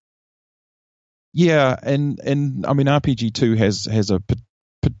Latin? Yeah, and I mean, RPG2 has a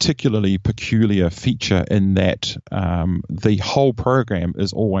particularly peculiar feature in that the whole program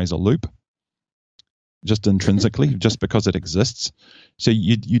is always a loop. Just intrinsically, just because it exists. So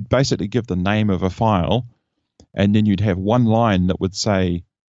you'd basically give the name of a file, and then you'd have one line that would say,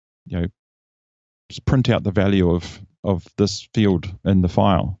 just print out the value of this field in the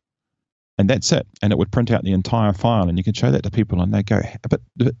file, and that's it. And it would print out the entire file, and you can show that to people, and they go, "But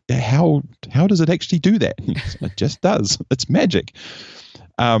how does it actually do that?" It just does. It's magic.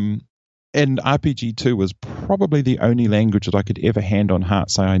 And RPG2 was probably the only language that I could ever hand on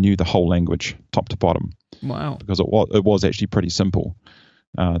heart say I knew the whole language, top to bottom. Wow. Because it was actually pretty simple.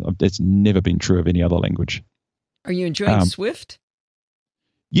 It's never been true of any other language. Are you enjoying Swift?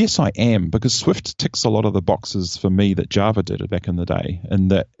 Yes, I am, because Swift ticks a lot of the boxes for me that Java did back in the day,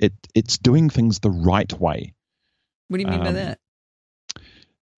 and that it's doing things the right way. What do you mean by that?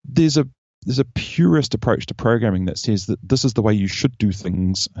 There's a purist approach to programming that says that this is the way you should do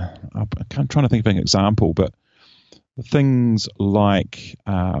things. I'm trying to think of an example, but things like,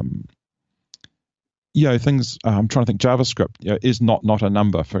 things. I'm trying to think. JavaScript is not a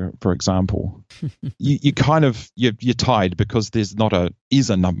number, for example. you're tied because there's not a is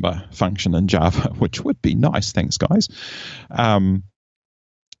a number function in Java, which would be nice. Thanks, guys.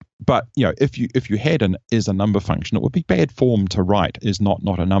 But if you had an is a number function, it would be bad form to write is not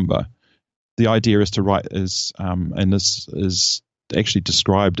a number. The idea is to write and this is actually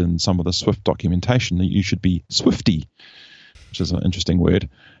described in some of the Swift documentation, that you should be Swifty, which is an interesting word.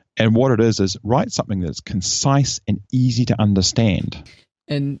 And what it is write something that's concise and easy to understand.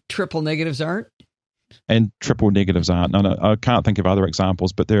 And triple negatives aren't? And triple negatives aren't. No, I can't think of other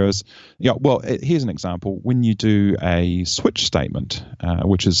examples, but there is. Here's an example. When you do a switch statement,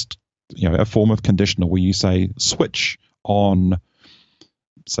 which is a form of conditional where you say switch on,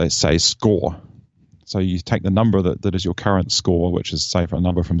 say score. So you take the number that is your current score, which is, say, for a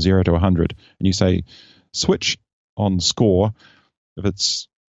number from 0 to 100, and you say switch on score. If it's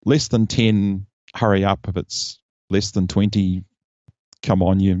less than 10, hurry up. If it's less than 20, come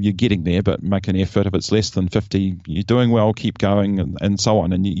on, you're getting there, but make an effort. If it's less than 50, you're doing well, keep going, and so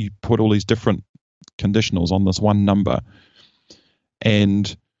on. And you put all these different conditionals on this one number.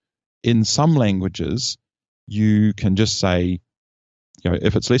 And in some languages, you can just say,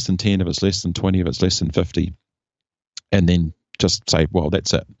 if it's less than 10, if it's less than 20, if it's less than 50, and then just say, well,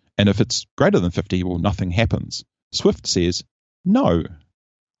 that's it. And if it's greater than 50, well, nothing happens. Swift says, no,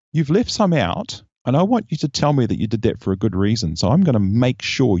 you've left some out, and I want you to tell me that you did that for a good reason. So I'm going to make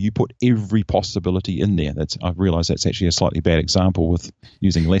sure you put every possibility in there. I realize that's actually a slightly bad example with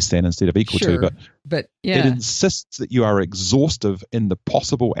using less than instead of equal to, but yeah. It insists that you are exhaustive in the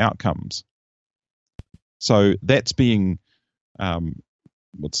possible outcomes. So that's being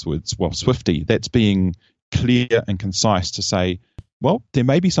Swifty. That's being clear and concise to say, well, there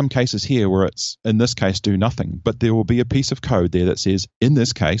may be some cases here where it's, in this case, do nothing, but there will be a piece of code there that says, in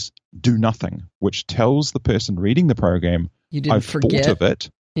this case, do nothing, which tells the person reading the program, I've thought of it,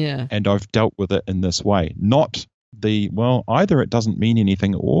 and I've dealt with it in this way. Not either it doesn't mean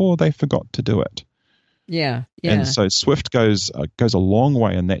anything or they forgot to do it. Yeah. And so Swift goes a long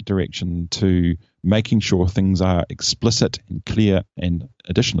way in that direction to making sure things are explicit and clear and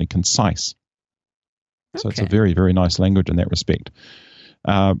additionally concise. So it's a very, very nice language in that respect.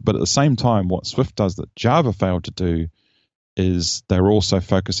 But at the same time, what Swift does that Java failed to do is they're also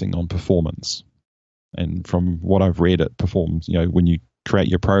focusing on performance. And from what I've read, it performs, when you create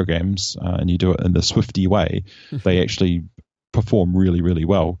your programs and you do it in the Swifty way, they actually perform really, really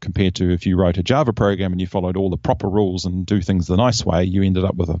well compared to if you wrote a Java program and you followed all the proper rules and do things the nice way, you ended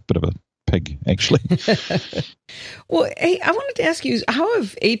up with a bit of a pig, actually. Well, hey, I wanted to ask you, how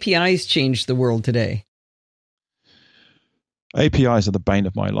have APIs changed the world today? APIs are the bane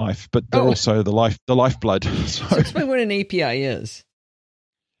of my life, but they're also the lifeblood. So explain what an API is.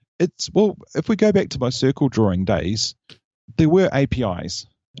 If we go back to my circle drawing days, there were APIs,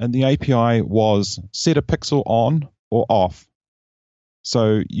 and the API was set a pixel on or off.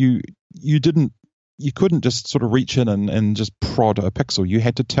 So you couldn't just sort of reach in and just prod a pixel. You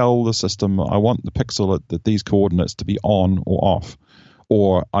had to tell the system, I want the pixel at these coordinates to be on or off.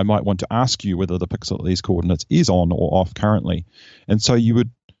 Or I might want to ask you whether the pixel at these coordinates is on or off currently. And so you would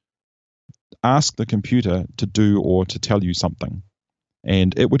ask the computer to do or to tell you something.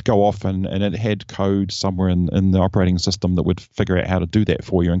 And it would go off and it had code somewhere in the operating system that would figure out how to do that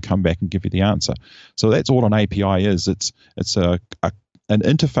for you and come back and give you the answer. So that's all an API is. It's an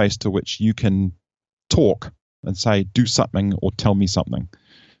interface to which you can talk and say, do something or tell me something.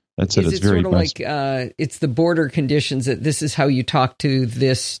 That's it. It's very sort of like it's the border conditions that this is how you talk to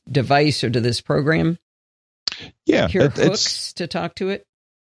this device or to this program? Yeah. Here are hooks to talk to it?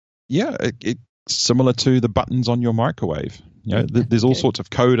 Yeah. It's similar to the buttons on your microwave. There's all sorts of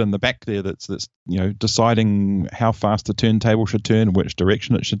code in the back there that's deciding how fast the turntable should turn, which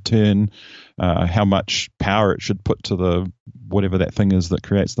direction it should turn, how much power it should put to the whatever that thing is that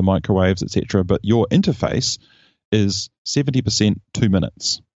creates the microwaves, etc. But your interface is 70% 2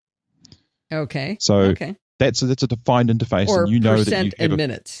 minutes. Okay. So that's a defined interface, or and you know percent that you have in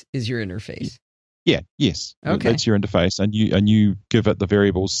minutes is your interface. Yeah. Yes. Okay. That's your interface, and you give it the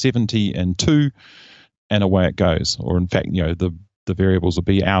variables 70 and 2. And away it goes. Or in fact, the variables will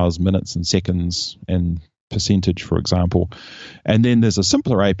be hours, minutes, and seconds, and percentage, for example. And then there's a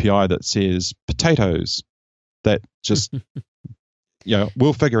simpler API that says potatoes that just,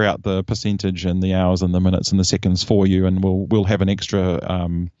 we'll figure out the percentage and the hours and the minutes and the seconds for you, and we'll have an extra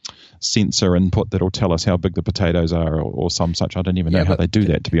sensor input that'll tell us how big the potatoes are or some such. I don't even know how they do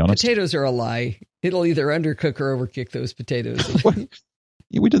that, to be honest. Potatoes are a lie. It'll either undercook or overcook those potatoes.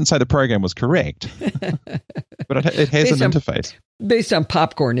 We didn't say the program was correct, but it has an interface. Based on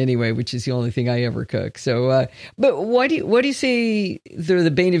popcorn anyway, which is the only thing I ever cook. So, but why do you say they're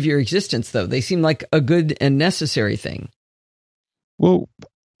the bane of your existence, though? They seem like a good and necessary thing. Well,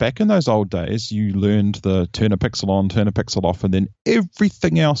 back in those old days, you learned the turn a pixel on, turn a pixel off, and then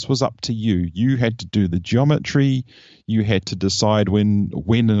everything else was up to you. You had to do the geometry. You had to decide when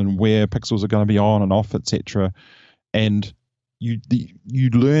and where pixels are going to be on and off, etc. And you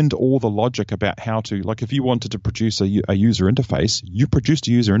learned all the logic about how to, like if you wanted to produce a user interface, you produced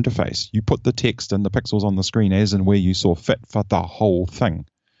a user interface. You put the text and the pixels on the screen as and where you saw fit for the whole thing.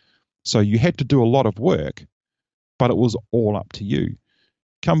 So you had to do a lot of work, but it was all up to you.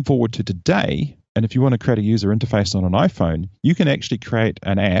 Come forward to today, and if you want to create a user interface on an iPhone, you can actually create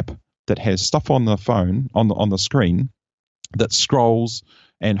an app that has stuff on the phone, on the screen, that scrolls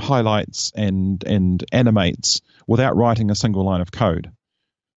and highlights and animates without writing a single line of code,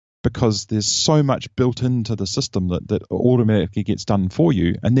 because there's so much built into the system that automatically gets done for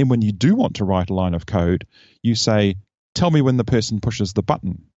you. And then when you do want to write a line of code, you say, tell me when the person pushes the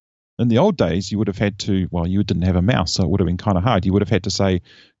button. In the old days, you would have had to, you didn't have a mouse, so it would have been kind of hard. You would have had to say,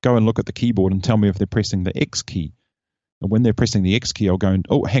 go and look at the keyboard and tell me if they're pressing the X key. And when they're pressing the X key, I'll go and,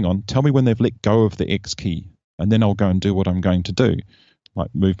 hang on, tell me when they've let go of the X key. And then I'll go and do what I'm going to do,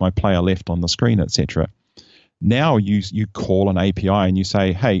 like move my player left on the screen, etc. Now you call an API and you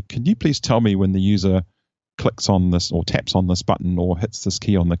say, hey, can you please tell me when the user clicks on this or taps on this button or hits this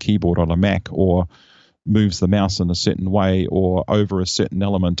key on the keyboard on a Mac or moves the mouse in a certain way or over a certain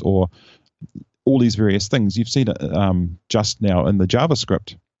element or all these various things. You've seen it just now in the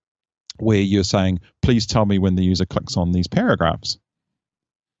JavaScript where you're saying, please tell me when the user clicks on these paragraphs.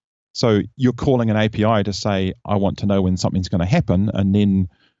 So you're calling an API to say, I want to know when something's going to happen. And then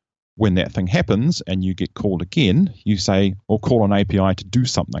when that thing happens and you get called again, you say, or call an API to do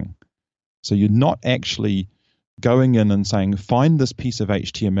something. So you're not actually going in and saying, find this piece of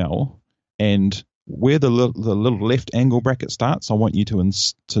HTML and where the little left angle bracket starts, I want you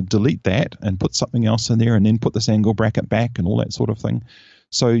to delete that and put something else in there and then put this angle bracket back and all that sort of thing.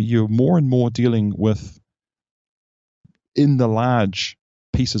 So you're more and more dealing with in the large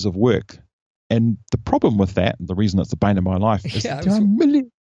pieces of work. And the problem with that, the reason it's the bane of my life, is that there are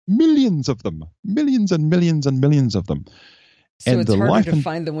millions of them, millions and millions and millions of them. So and it's harder to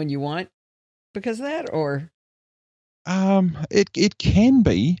find the one you want because of that, or? It can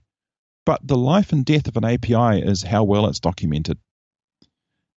be, but the life and death of an API is how well it's documented.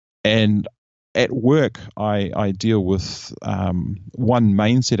 And at work, I deal with one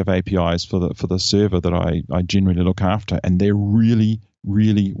main set of APIs for the server that I generally look after, and they're really,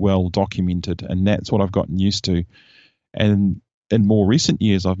 really well documented, and that's what I've gotten used to. And in more recent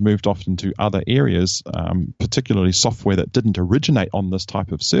years, I've moved off into other areas, particularly software that didn't originate on this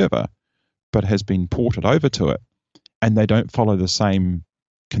type of server, but has been ported over to it, and they don't follow the same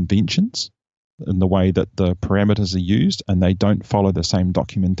conventions in the way that the parameters are used, and they don't follow the same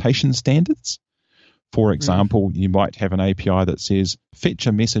documentation standards. For example, you might have an API that says, fetch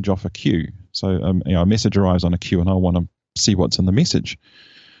a message off a queue. So a message arrives on a queue, and I want to see what's in the message.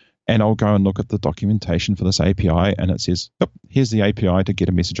 And I'll go and look at the documentation for this API, and it says, oh, here's the API to get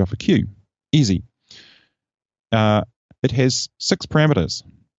a message off a queue. Easy. It has 6 parameters.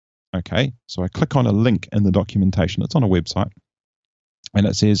 Okay, so I click on a link in the documentation. It's on a website. And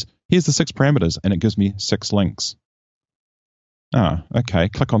it says, here's the 6 parameters, and it gives me 6 links. Okay,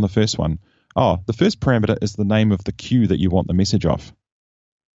 click on the first one. The first parameter is the name of the queue that you want the message off.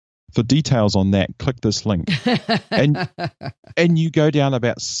 For details on that, click this link. and you go down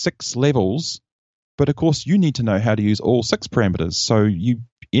about 6 levels, but of course you need to know how to use all 6 parameters. So you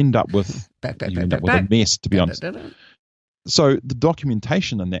end up with a mess, to be honest. So the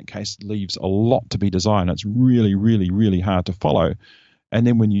documentation in that case leaves a lot to be desired. It's really, really, really hard to follow. And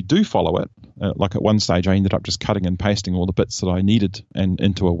then when you do follow it, like at one stage, I ended up just cutting and pasting all the bits that I needed and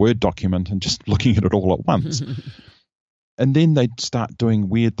into a Word document and just looking at it all at once. And then they'd start doing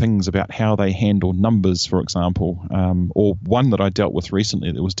weird things about how they handle numbers, for example. Or one that I dealt with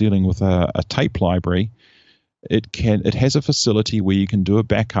recently that was dealing with a tape library. It has a facility where you can do a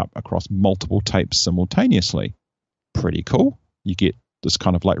backup across multiple tapes simultaneously. Pretty cool. You get this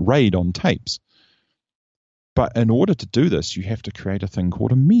kind of like RAID on tapes. But in order to do this, you have to create a thing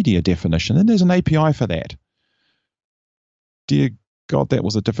called a media definition, and there's an API for that. Dear God, that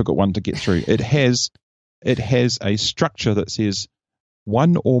was a difficult one to get through. It has a structure that says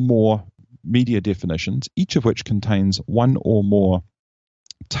one or more media definitions, each of which contains one or more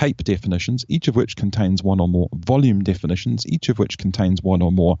tape definitions, each of which contains one or more volume definitions, each of which contains one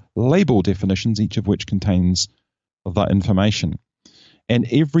or more label definitions, each of which contains the information. And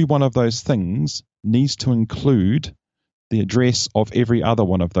every one of those things needs to include the address of every other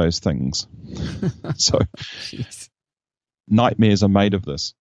one of those things. So nightmares are made of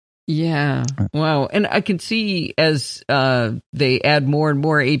this. Yeah. Wow. And I can see as they add more and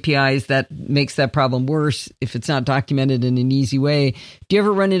more APIs, that makes that problem worse if it's not documented in an easy way. Do you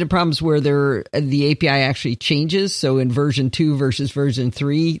ever run into problems where the API actually changes? So in version 2 versus version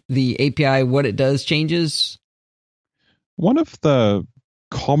 3, the API, what it does changes? One of the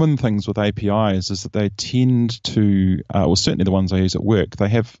common things with APIs is that they tend to, certainly the ones I use at work, they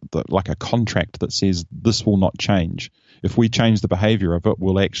have like a contract that says this will not change. If we change the behavior of it,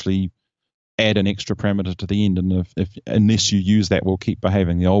 we'll actually add an extra parameter to the end, and if unless you use that, we'll keep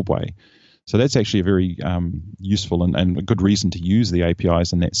behaving the old way. So that's actually a very useful and a good reason to use the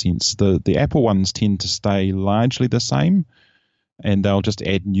APIs in that sense. The Apple ones tend to stay largely the same, and they'll just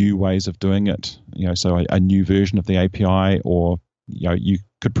add new ways of doing it. So a new version of the API, or you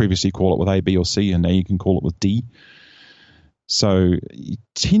could previously call it with A, B, or C, and now you can call it with D. So it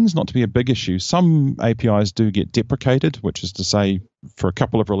tends not to be a big issue. Some APIs do get deprecated, which is to say for a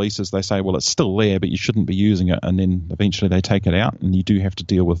couple of releases, they say, well, it's still there, but you shouldn't be using it. And then eventually they take it out, and you do have to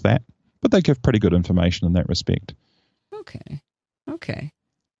deal with that. But they give pretty good information in that respect. Okay.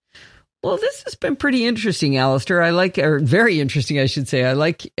 Well, this has been pretty interesting, Alistair. Very interesting, I should say. I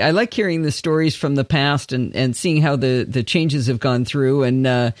like hearing the stories from the past and seeing how the changes have gone through.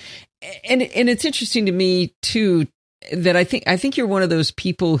 And it's interesting to me too, that I think you're one of those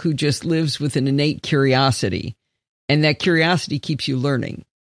people who just lives with an innate curiosity, and that curiosity keeps you learning.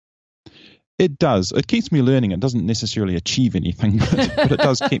 It does. It keeps me learning. It doesn't necessarily achieve anything, but it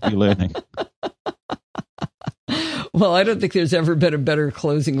does keep me learning. Well, I don't think there's ever been a better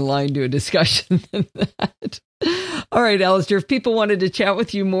closing line to a discussion than that. All right, Alistair, if people wanted to chat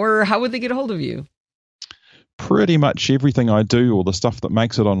with you more, how would they get a hold of you? Pretty much everything I do, or the stuff that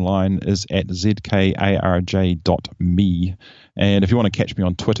makes it online, is at zkarj.me. And if you want to catch me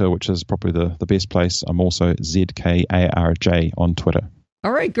on Twitter, which is probably the best place, I'm also zkarj on Twitter.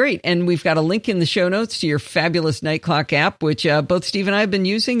 All right, great. And we've got a link in the show notes to your fabulous Night Clock app, which both Steve and I have been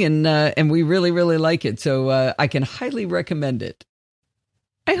using, and we really, really like it. So I can highly recommend it.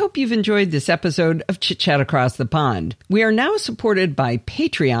 I hope you've enjoyed this episode of Chit Chat Across the Pond. We are now supported by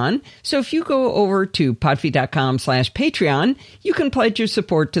Patreon, so if you go over to podfeet.com/Patreon, you can pledge your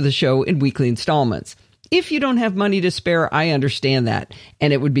support to the show in weekly installments. If you don't have money to spare, I understand that.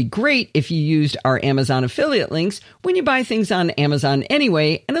 And it would be great if you used our Amazon affiliate links when you buy things on Amazon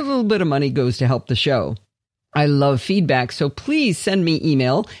anyway, and a little bit of money goes to help the show. I love feedback, so please send me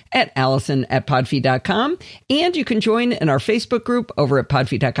email at allison@podfeet.com, and you can join in our Facebook group over at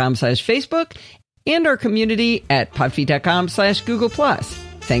podfeet.com/Facebook and our community at podfeet.com/Google+.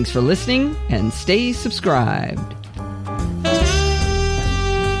 Thanks for listening, and stay subscribed.